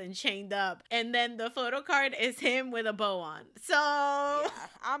chains and chained up, and then the photo card is him with a bow on. So yeah,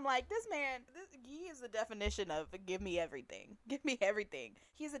 I'm like, this man, he is the definition of give me everything. Give me everything.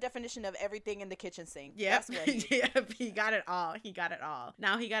 He's the definition of everything in the kitchen sink. Yep. That's what he Yep, he got it all.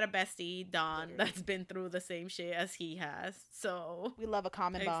 Now he got a bestie, Dawn, that's been through the same shit as he has. So we love a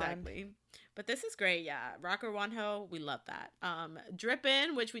common bond. exactly. But this is great, yeah. Rocker WONHO, we love that.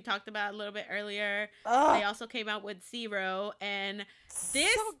 DRIPPIN, which we talked about a little bit earlier. They also came out with Zero, and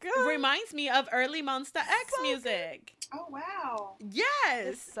this reminds me of early Monsta X music. Oh wow. Yes,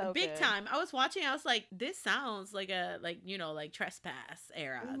 It's so big good. time. I was watching, I was like, this sounds like a like Trespass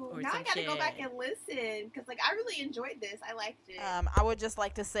era. Ooh, or now some I gotta go shit. back and listen, because like I really enjoyed this. I liked it. I would just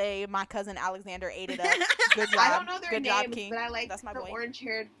like to say my cousin Alexander ate it up. Good job. I don't know their Good names, job, King. but I like That's my the boy.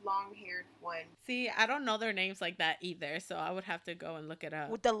 orange-haired, long-haired one. See, I don't know their names like that either, so I would have to go and look it up.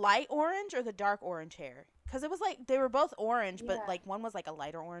 With the light orange or the dark orange hair? Because it was like, they were both orange, but Yeah. like one was like a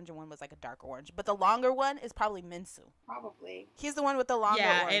lighter orange and one was like a dark orange. But the longer one is probably Minsu. Probably. He's the one with the longer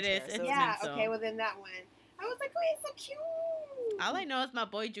Yeah, orange it is. hair, It's so Yeah. Minso. Okay. Well, then that one. I was like, oh, he's so cute. All I know is my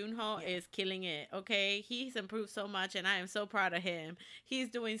boy Junho is killing it, okay? He's improved so much, and I am so proud of him. He's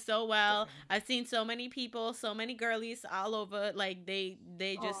doing so well. I've seen so many people, so many girlies all over, like, they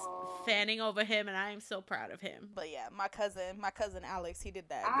just fanning over him, and I am so proud of him. But yeah, my cousin Alex, he did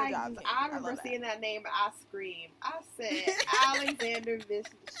that. Good job, King. I remember seeing that name, and I screamed. I said, Alexander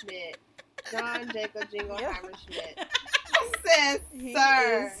Schmidt, John Jacob Jingleheimer Schmidt. Says,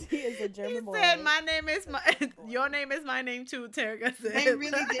 sir. He is a German boy. He said, my name is your name is my name too, Terga said. They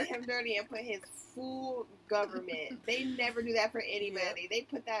really did him dirty and put his full government. They never do that for anybody. They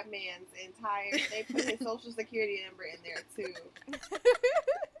put that man's they put his social security number in there too.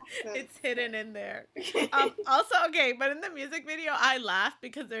 It's hidden in there. Also, okay, but in the music video, I laughed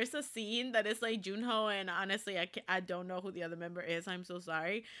because there's a scene that is like Junho, and honestly, I don't know who the other member is. I'm so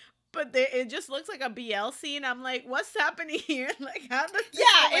sorry. But it just looks like a BL scene. I'm like, what's happening here? Like, how does this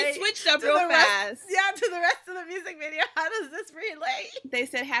it switched up real fast. To the rest of the music video. How does this relate? They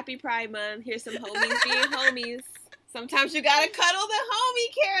said Happy Pride Month. Here's some homies being homies. Sometimes you gotta cuddle the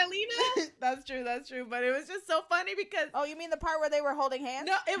homie, Carolina. That's true. But it was just so funny because... Oh, you mean the part where they were holding hands?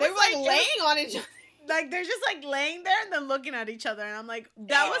 No, they were like laying on each other. Like, they're just like laying there and then looking at each other. And I'm like,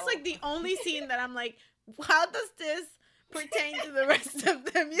 that was like the only scene that I'm like, how does this pertain to the rest of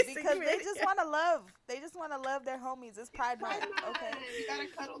the music because video? they just want to love. They just want to love their homies. It's Pride Month. Okay. You gotta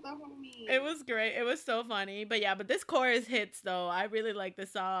cuddle the homie. It was great. It was so funny. But yeah, but this chorus hits though. I really like the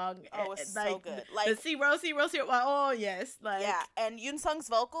song. Oh, it's like, so good. Like the zero. Oh yes. Like yeah, and Yoon Sung's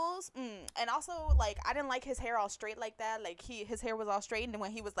vocals. And also like I didn't like his hair all straight like that. Like his hair was all straightened, and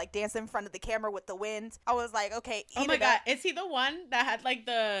when he was like dancing in front of the camera with the wind, I was like, okay. Oh my god, is he the one that had like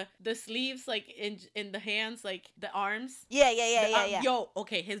the sleeves like in the hands, like the arms? Yeah. Yo,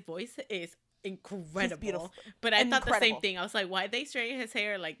 okay, his voice is incredible. Beautiful. But I thought the same thing. I was like, why they straighten his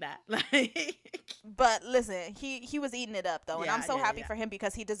hair like that? Like, but listen, he was eating it up though, and I'm so happy for him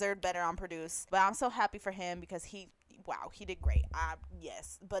because he deserved better on Produce. But I'm so happy for him because he did great.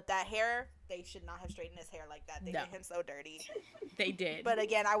 Yes, but that hair, they should not have straightened his hair like that. They did him so dirty. They did. But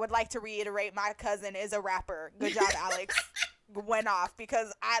again, I would like to reiterate, my cousin is a rapper. Good job, Alex. Went off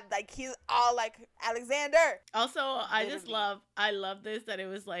because he's all like Alexander. Also, I love this, that it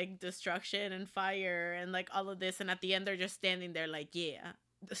was like destruction and fire and like all of this, and at the end they're just standing there like, yeah,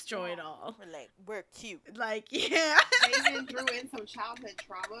 destroy it all. We're like, we're cute. Like, yeah. They even threw in some childhood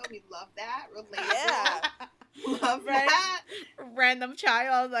trauma. We love that. Relatable. Yeah. Love that. Random child.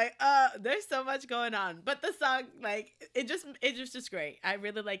 I was like, there's so much going on. But the song, like, it was just great. I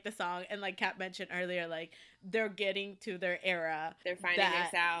really like the song. And like Kat mentioned earlier, like, they're getting to their era. They're finding their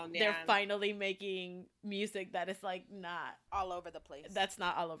sound. Yeah. They're finally making music that is like not all over the place. That's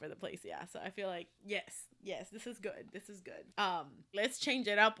not all over the place. Yeah. So I feel like, yes, this is good. This is good. Let's change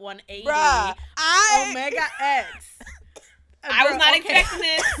it up 180. Bruh, Omega X. I was not expecting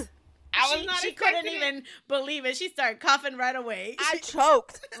this. She couldn't even believe it. She started coughing right away. I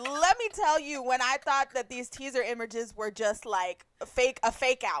choked. Let me tell you, when I thought that these teaser images were just like a fake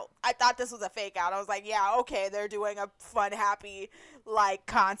out. I thought this was a fake out. I was like, yeah, okay, they're doing a fun, happy like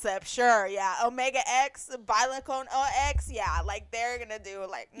concept. Sure, yeah. Omega X, Bilacone X, yeah. Like they're gonna do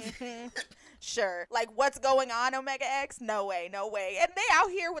like sure. Like what's going on, Omega X? No way. And they out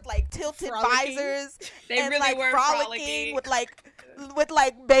here with like tilted visors. They and, really like, were frolicking with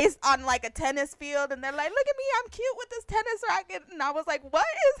like based on like a tennis field, and they're like, look at me, I'm cute with this tennis racket. And I was like, what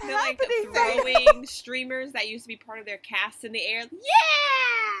is happening? Like throwing streamers that used to be part of their cast in the air.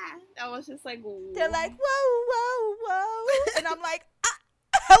 Yeah, I was just like, whoa. They're like, whoa, and I'm like,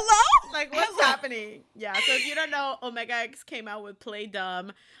 hello, like what's happening? Yeah. So if you don't know, Omega X came out with Play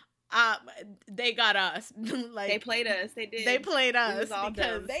Dumb. They got us. Like they played us. They did. They played us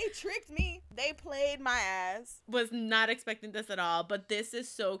because they tricked me. They played my ass. Was not expecting this at all, but this is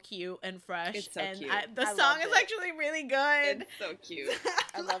so cute and fresh. It's so and cute. The song is actually really good. It's so cute.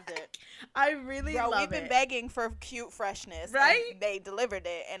 I loved it. I really love it. We've been begging for cute freshness, right? And they delivered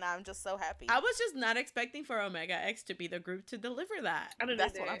it, and I'm just so happy. I was just not expecting for Omega X to be the group to deliver that.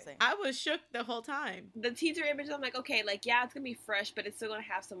 That's what I'm saying. I was shook the whole time. The teaser images, I'm like, okay, like yeah, it's gonna be fresh, but it's still gonna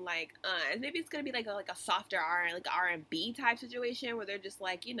have some like, and maybe it's gonna be like a softer R&B type situation where they're just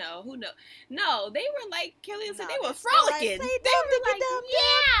like, you know, who knows? No, they were like Killian said, they were frolicking. Like, they were like,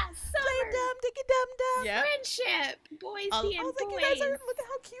 yeah, summer, play dumb, diggy dumb dumb, yep. friendship, boys being I was like, boys. you guys look at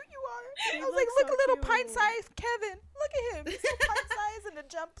how cute you are. I was like, look a little pint-sized Kevin. Look at him. He's so pint-sized in the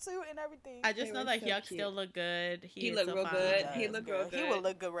jumpsuit and everything. I just know that Hyuk still look good. He looked real good. He looked real good. He will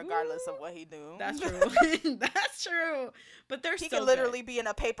look good regardless of what he do. That's true. That's true. But he could literally be in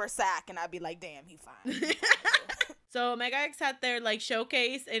a paper sack, and I'd be like, damn, he fine. So Mega X had their like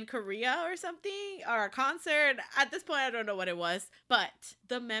showcase in Korea or something, or a concert. At this point, I don't know what it was, but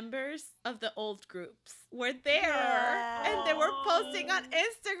the members of the old groups were there, and they were posting on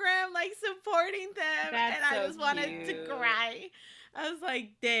Instagram, like supporting them, That's and I so just wanted to cute. cry. I was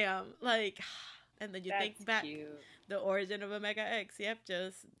like, damn, like, and then you That's think back. cute. The origin of Omega X, yep,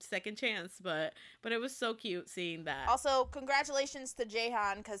 just second chance, but it was so cute seeing that. Also, congratulations to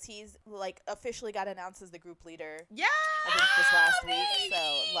Jeonghan because he's like officially got announced as the group leader. Yeah, I think this last week,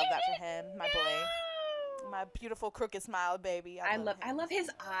 so love that for him, my boy, my beautiful crooked smile baby. I love his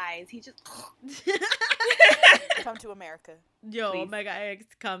eyes. He just Come to America. Yo, Please. Omega X,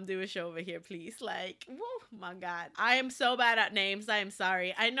 come do a show over here, please. Like, whoa, my God. I am so bad at names. I am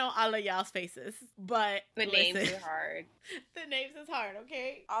sorry. I know all of y'all's faces, but the listen, names are hard. the names is hard,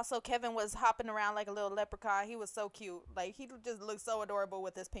 okay? Also, Kevin was hopping around like a little leprechaun. He was so cute. Like, he just looked so adorable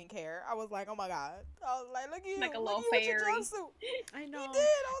with his pink hair. I was like, oh my God. I was like, look at you. Like a look little at you with your fairy. jumpsuit. I know. He did.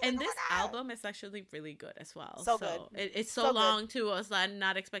 I was And like, this oh my God. album is actually really good as well. So good. It's So so good. long too. I was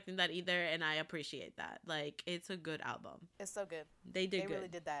not expecting that either, and I appreciate that. Like, it's a good album. It's so good. They did They good. really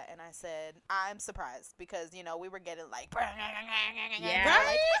did that. And I said, I'm surprised because, you know, we were getting like, Yeah.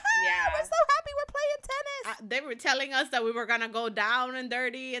 Like, Yeah. we're so happy we're playing tennis. They were telling us that we were gonna go down and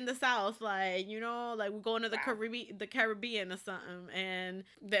dirty in the South, like, you know, like we're going to the Wow. Caribbean or something, and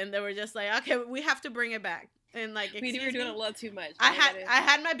then they were just like, okay, we have to bring it back, and like, We excuse were doing me? a little too much. I You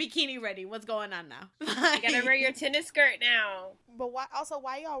had my bikini ready. What's going on now? gotta wear your tennis skirt now. But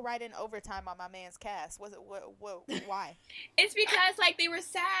why y'all writing overtime on my man's cast? Was it why? It's because like they were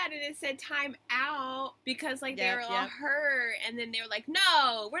sad and it said time out because like they Yep, were all yep. hurt, and then they were like,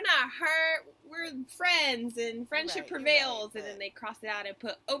 no, we're not hurt, we're friends and friendship Right, you're prevails, right, and then but- they crossed it out and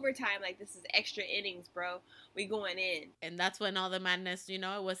put overtime, like this is extra innings, bro, we going in. And that's when all the madness, you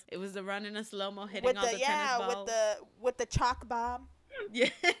know, it was the run in a slow mo hitting With all the tennis balls. with the chalk bomb. Yeah,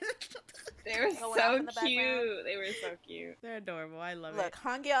 They were Going off in so the cute. background. They were so cute. they're adorable. I love Look, it.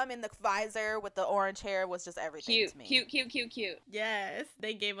 Hangyum in the visor with the orange hair was just everything Cute, to me. cute. Yes,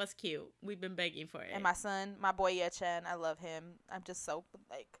 they gave us cute. We've been begging for it. And my son, my boy Yechen, I love him. I'm just so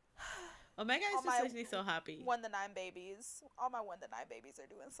like Omega all is my just makes me so happy. 1 to 9 babies. All my 1 to 9 babies are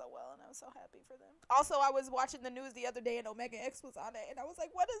doing so well, and I'm so happy for them. Also, I was watching the news the other day, and Omega X was on it, and I was like,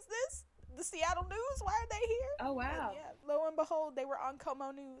 "What is this? The Seattle News? Why are they here?" Oh wow. And yeah, lo and behold, they were on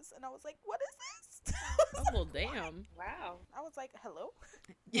Como News, and I was like, "What is this?" Oh, well, damn. Wow. I was like, "Hello."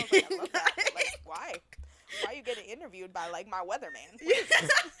 I was like, I love that. Like, why? Why are you getting interviewed by like my weatherman?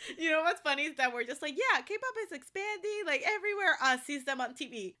 You know what's funny is that we're just like, yeah, K-pop is expanding like everywhere. Sees them on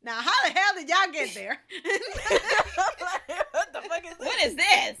TV. Now, how the hell did y'all get there? Like, what the fuck is this? What is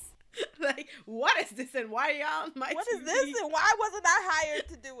this? Like, what is this and why y'all on my What TV? is this and why wasn't I hired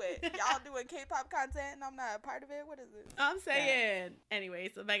to do it? Y'all doing K-pop content and I'm not a part of it? What is this? I'm saying.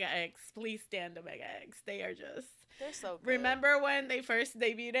 Anyways, Omega X, please stand Omega X. They are just. They're so good. Remember when they first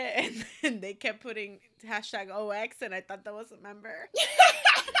debuted it and they kept putting hashtag OX and I thought that was a member?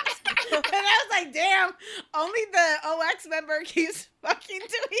 And I was like, damn, only the OX member keeps fucking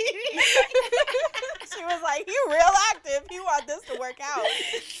tweeting. She was like, "You real active. You want this to work out."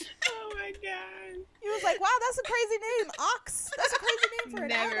 Oh my god. He was like, "Wow, that's a crazy name, Ox. That's a crazy name for an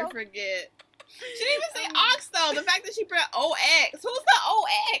Never idol." forget. She didn't even say ox though. The fact that she put OX. Who's the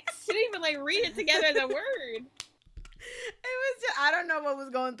OX? She didn't even like read it together as a word. It was just, I don't know what was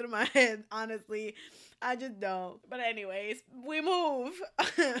going through my head, honestly. I just don't. But anyways, we move.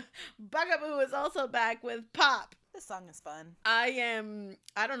 bugAboo is also back with Pop. This song is fun. I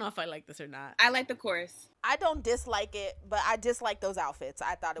don't know if I like this or not. I like the chorus. I don't dislike it, but I dislike those outfits.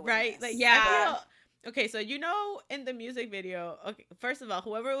 I thought it was Right? nice. Like, Yeah. I feel- okay, so you know in the music video, okay, first of all,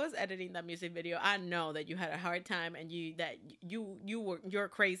 whoever was editing that music video, I know that you had a hard time and you're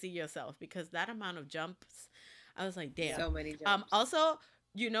crazy yourself because that amount of jumps, I was like, damn. So many jumps. Also,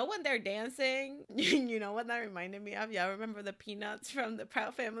 you know when they're dancing, you know what that reminded me of? Y'all remember the Peanuts from the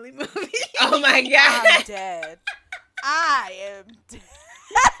Proud Family movie? Oh my I'm god. dead. I am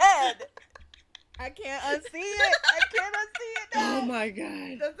dead. I can't unsee it. I can't unsee it now. Oh my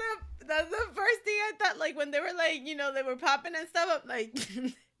god. That's the first thing I thought, like when they were like, you know, they were popping and stuff, I'm like,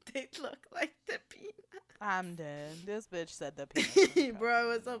 they look like the Peanuts. I'm dead. This bitch said the penis. Bro,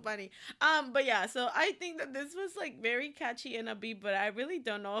 it was so funny. But yeah, so I think that this was like very catchy and upbeat, but I really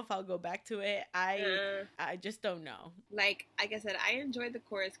don't know if I'll go back to it. I just don't know. Like I said, I enjoyed the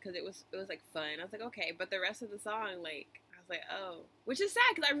chorus because it was like fun. I was like, okay, but the rest of the song, like, I was like, oh, Which is sad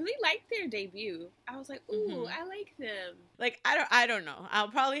because I really liked their debut. I was like, ooh, I like them. Like, I don't know. I'll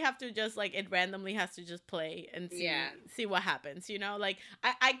probably have to just, like, it randomly has to just play and see what happens, you know? Like,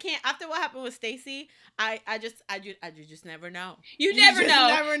 I can't, after what happened with Stacey, I just never know. You never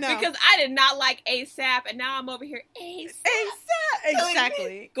know. Because I did not like ASAP, and now I'm over here, ASAP.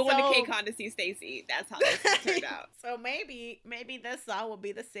 Exactly. Going to KCON to see Stacey. That's how this turned out. So maybe this song will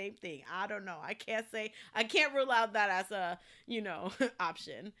be the same thing. I don't know. I can't rule out that as a, you know,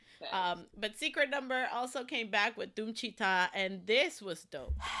 option. But Secret Number also came back with DOOMCHITA, and this was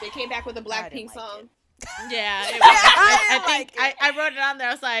dope. They came back with a Blackpink song. Yeah, I wrote it on there.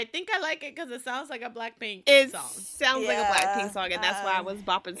 I was like, I think I like it because it sounds like a Blackpink song. Sounds like a Blackpink song, and that's why I was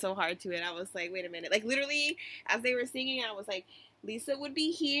bopping so hard to it. I was like, wait a minute. Like, literally, as they were singing, I was like, Lisa would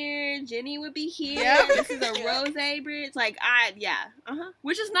be here, Jenny would be here. Yep. This is a rose bridge. Like,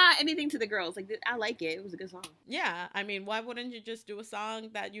 which is not anything to the girls. Like, I like it. It was a good song. Yeah, I mean, why wouldn't you just do a song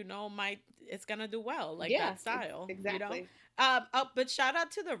that you know it's gonna do well, like that style? Exactly. You know? But shout out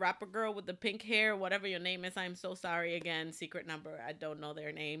to the rapper girl with the pink hair, whatever your name is. I'm so sorry again, Secret Number. I don't know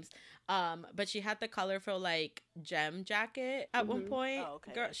their names. But she had the colorful like gem jacket at one point. Oh,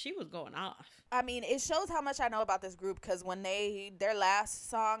 okay. Girl, she was going off. I mean, it shows how much I know about this group because when their last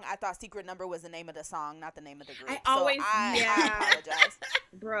song, I thought Secret Number was the name of the song, not the name of the group. I apologize.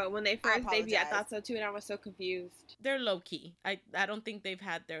 Bro, when they first debuted, I thought so too, and I was so confused. They're low key. I don't think they've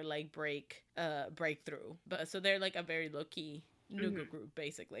had their like breakthrough, but so they're like a very low key nougat group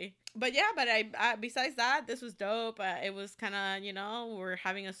basically. But yeah, but I besides that, this was dope. It was kind of, you know, we're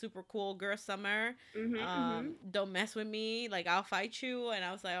having a super cool girl summer. Don't mess with me, like I'll fight you, and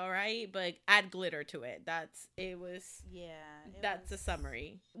I was like, all right, but add glitter to it. That's a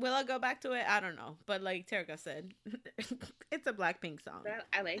summary. Will I go back to it? I don't know, but like Terika said, it's a Blackpink song.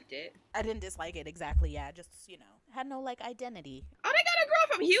 I liked it. I didn't dislike it exactly. Yeah, just, you know, had no like identity. Oh, they got a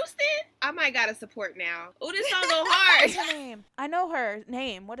girl from Houston. I might gotta support now. Oh, this song go hard. What's her name? I know her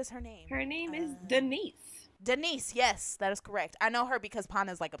name. What is her name? Her name is Denise. Denise, yes, that is correct. I know her because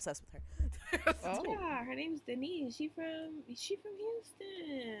Pana's like obsessed with her. Yeah, her name's Denise. She from Houston,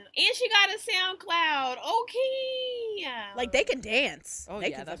 and she got a SoundCloud. Okay, like they can dance. Oh,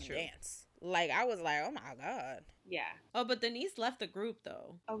 they can that's true. Dance. Like I was like, oh my god. Yeah. Oh, but Denise left the group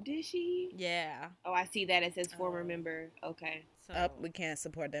though. Oh, did she? Yeah. Oh, I see that. It says former member. Okay. So we can't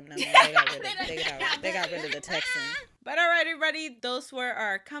support them no more. They got rid of the Texans. But all right, everybody, those were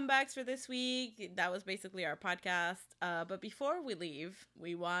our comebacks for this week. That was basically our podcast. But before we leave,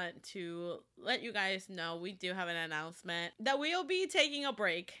 we want to let you guys know we do have an announcement that we'll be taking a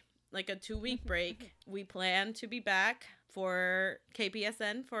break, like a 2-week break. We plan to be back for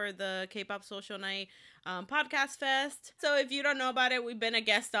KPSN for the K-Pop Social Night podcast fest. So if you don't know about it, we've been a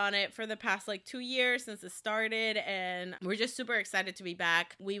guest on it for the past like 2 years since it started, and we're just super excited to be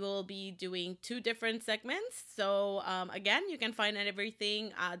back. We will be doing 2 different segments. So again, you can find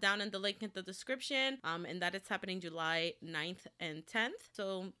everything down in the link in the description, and that it's happening July 9th and 10th.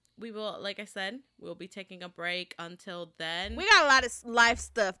 So we will, like I said, we'll be taking a break until then. We got a lot of life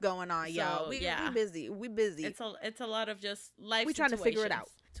stuff going on, y'all. We busy. We busy. It's a lot of just life. We trying to figure it out.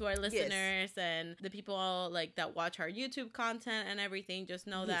 To our listeners and the people like that watch our YouTube content and everything, just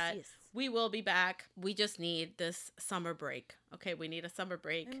know that we will be back. We just need this summer break. Okay, we need a summer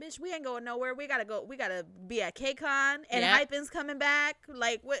break. And bitch, we ain't going nowhere. We gotta go. We gotta be at KCON, and Enhypen's coming back.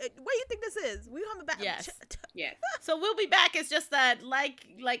 Like, what do you think this is? We coming back? Yes. So we'll be back. It's just that, like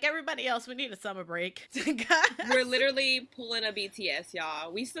everybody else, we need a summer break. We're literally pulling a BTS,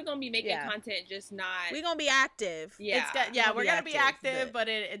 y'all. We still gonna be making content, just not. We gonna be active. Yeah, we're gonna be active, but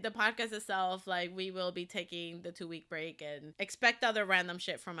the podcast itself, like, we will be taking the 2-week break, and expect other random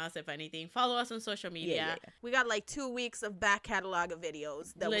shit from us if anything. Follow us on social media. We got like 2 weeks of back catalog of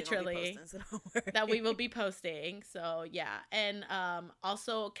videos that literally that we will be posting. So yeah, and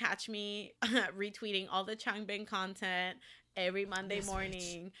also catch me retweeting all the Changbin content every Monday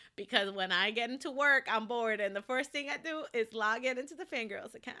morning, because when I get into work, I'm bored, and the first thing I do is log into the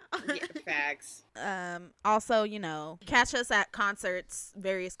Fangirls account. Facts. Also, you know, catch us at concerts,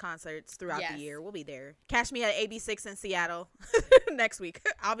 various concerts throughout the year. We'll be there. Catch me at AB6 in Seattle next week.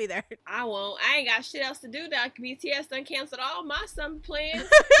 I'll be there. I won't. I ain't got shit else to do. That BTS done canceled all my summer plans.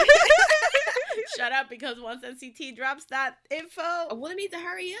 Shut up, because once NCT drops that info, we'll need to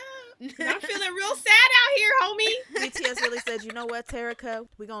hurry up. I'm feeling real sad out here, homie. BTS really said, you know what, Terika?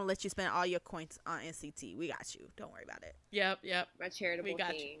 We're going to let you spend all your coins on NCT. We got you. Don't worry about it. Yep. My charitable we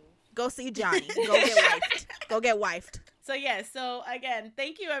got king. You. Go see Johnny. Go get wifed. Go get wifed. So yes, so again,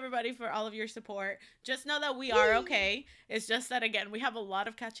 thank you everybody for all of your support. Just know that we are okay. It's just that again, we have a lot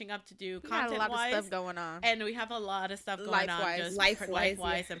of catching up to do, content-wise, stuff going on, and we have a lot of stuff going on, just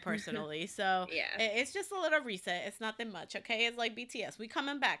life-wise and personally. So it's just a little reset. It's nothing much, okay? It's like BTS. We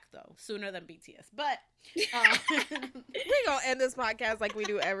coming back though sooner than BTS, but we gonna end this podcast like we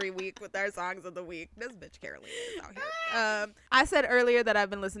do every week with our songs of the week. This bitch Caroline is out here. I said earlier that I've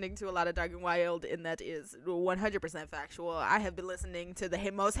been listening to a lot of Dark and Wild, and that is 100% factual. I have been listening to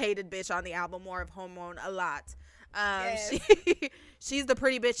the most hated bitch on the album, More of Hormone, a lot. She's the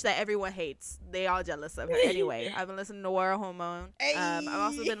pretty bitch that everyone hates. They all jealous of her. Anyway, I've been listening to War Hormone. I've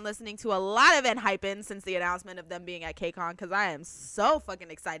also been listening to a lot of Enhypen since the announcement of them being at KCON, because I am so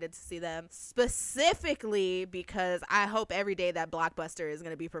fucking excited to see them, specifically because I hope every day that Blockbuster is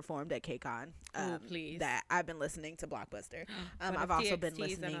going to be performed at KCON. Please. That I've been listening to Blockbuster. I've also been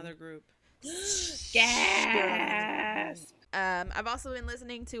listening. Another group. Yes. I've also been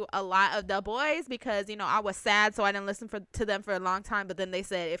listening to a lot of the Boyz because, you know, I was sad, so I didn't listen to them for a long time. But then they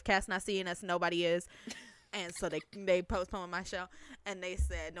said, if Cat's not seeing us, nobody is. And so they postponed my show, and they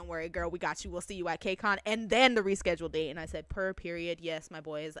said, don't worry, girl, we got you. We'll see you at KCON. And then the rescheduled date. And I said, period. Yes, my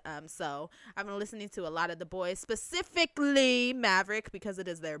boys. So I've been listening to a lot of the Boyz, specifically Maverick, because it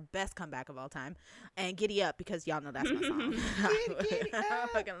is their best comeback of all time. And Giddy Up, because y'all know that's my song. Giddy Up. I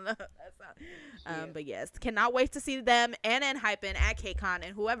fucking love that song. But yes, cannot wait to see them and Enhypen at KCON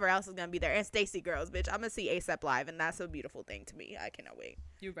and whoever else is going to be there. And Stacey Girls, bitch. I'm going to see ASAP live, and that's a beautiful thing to me. I cannot wait.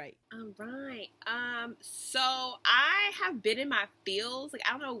 You're right. All right. So I have been in my feels. Like,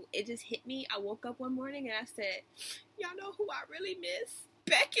 I don't know, it just hit me. I woke up one morning and I said, y'all know who I really miss?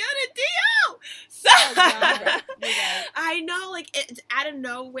 Becky and Dio. So I know, like, it's out of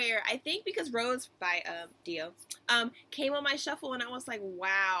nowhere. I think because Rose by Dio came on my shuffle, and I was like,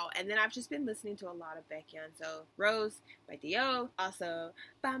 wow. And then I've just been listening to a lot of Becky. So Rose by Dio, also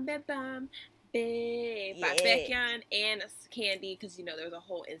Bam Bam Bam by Baekhyun and Candy, because you know there was a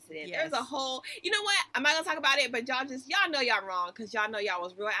whole incident. Yes. There's a whole, you know what? I'm not gonna talk about it, but y'all know y'all wrong, because y'all know y'all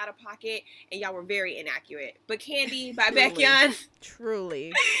was real out of pocket and y'all were very inaccurate. But Candy by Baekhyun,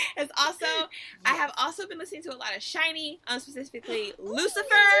 truly, is also. Yes. I have also been listening to a lot of Shiny, specifically Lucifer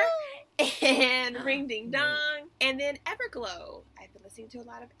and Ring Ding Dong, and then Everglow. I've been listening to a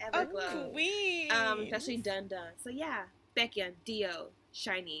lot of Everglow, especially Dun Dun. So yeah, Baekhyun, Dio,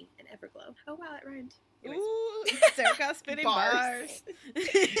 Shiny, and Everglow. Oh wow, it rhymed. Ooh, Serica spitting bars.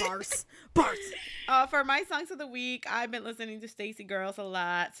 Bars. For my songs of the week, I've been listening to Stacey Girls a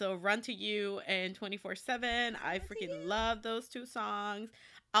lot. So Run to You and 24/7. I freaking love those two songs.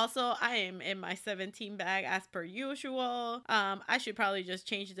 Also, I am in my 17 bag as per usual. I should probably just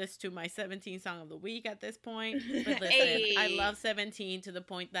change this to my 17 song of the week at this point. But listen, I love 17 to the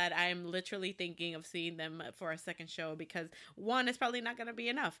point that I'm literally thinking of seeing them for a second show, because one is probably not going to be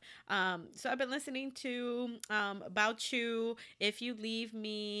enough. So I've been listening to About You, If You Leave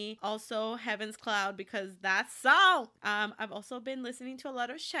Me, also Heaven's Cloud, because that song. I've also been listening to a lot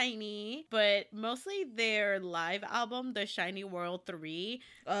of Shiny, but mostly their live album, The Shiny World 3.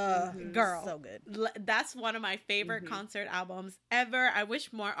 Girl, so good. That's one of my favorite concert albums ever. I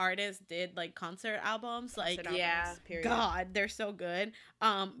wish more artists did like concert albums. Period. God, they're so good.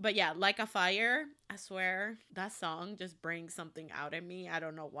 But yeah, Like a Fire, I swear that song just brings something out in me. I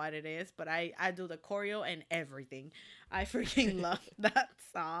don't know what it is, but I do the choreo and everything. I freaking love that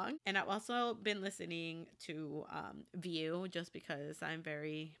song. And I've also been listening to View, just because I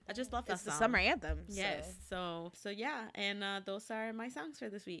just love that song. It's the summer anthem. Yes. So yeah, and those are my songs for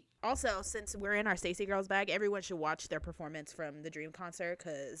this week. Also, since we're in our Stacey Girls bag, everyone should watch their performance from the Dream concert,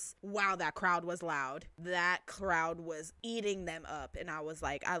 because wow, that crowd was loud. That crowd was eating them up, and I was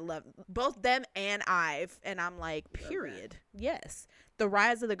like, I love both them and Ive, and I'm like, period. Yes. The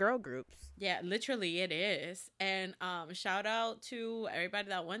rise of the girl groups. Yeah, literally it is. And shout out to everybody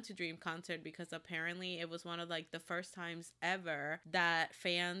that went to Dream concert, because apparently it was one of like the first times ever that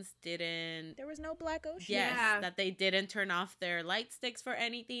fans didn't, there was no Black Ocean. Yes, that they didn't turn off their light sticks for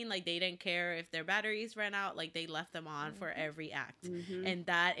anything. Like they didn't care if their batteries ran out. Like they left them on for every act. And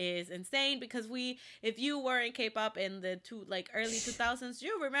that is insane, because if you were in K-pop in the early 2000s,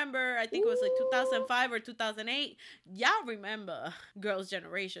 you remember, I think it was like 2005 or 2008. Y'all remember Girls'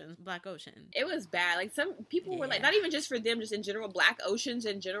 Generation's Black Ocean. It was bad. Like some people were like, not even just for them, just in general, Black Oceans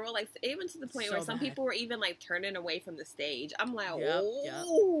in general, like even to the point where some people were even like turning away from the stage. I'm like,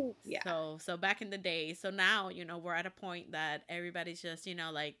 yeah. So back in the day. So now, you know, we're at a point that everybody's just, you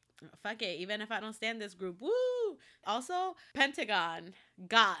know, like, fuck it, even if I don't stand this group, woo. Also, Pentagon,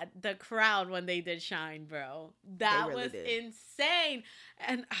 God, the crowd when they did Shine, bro, that really was insane.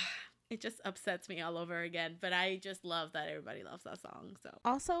 And It just upsets me all over again. But I just love that everybody loves that song. So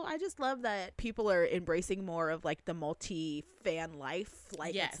also, I just love that people are embracing more of like the multi-fan life.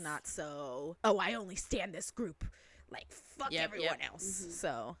 Like it's not so, oh, I only stand this group. Like, fuck everyone else.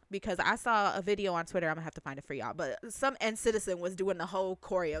 So, because I saw a video on Twitter, I'm gonna have to find it for y'all, but some Citizen was doing the whole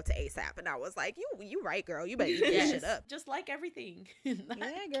choreo to ASAP, and I was like, you right, girl, you better eat this shit up. Just like everything. Yeah,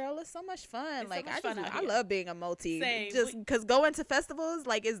 girl, it's so much fun. It's like, so much fun I love being a multi. Same. Just because going to festivals,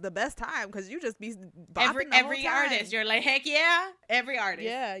 like, is the best time, because you just be bopping every the whole time. artist, you're like, heck yeah, every artist.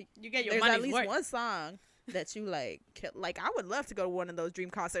 Yeah. You get your There's money's at least worth. one song that you like I would love to go to one of those dream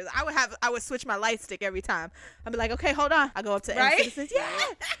concerts. I would switch my light stick every time. I'd be like, okay, hold on. I go up to Citizens, yeah.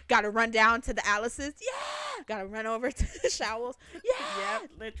 Gotta run down to the Alice's, yeah. Gotta run over to the Showels, yeah.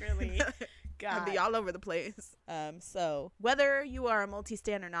 Yep, literally. God. I'd be all over the place. So whether you are a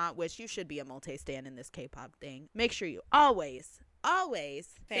multi-stan or not, which you should be a multi-stan in this K-pop thing, make sure you always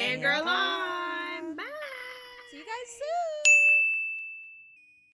fangirl on. Bye. See you guys soon.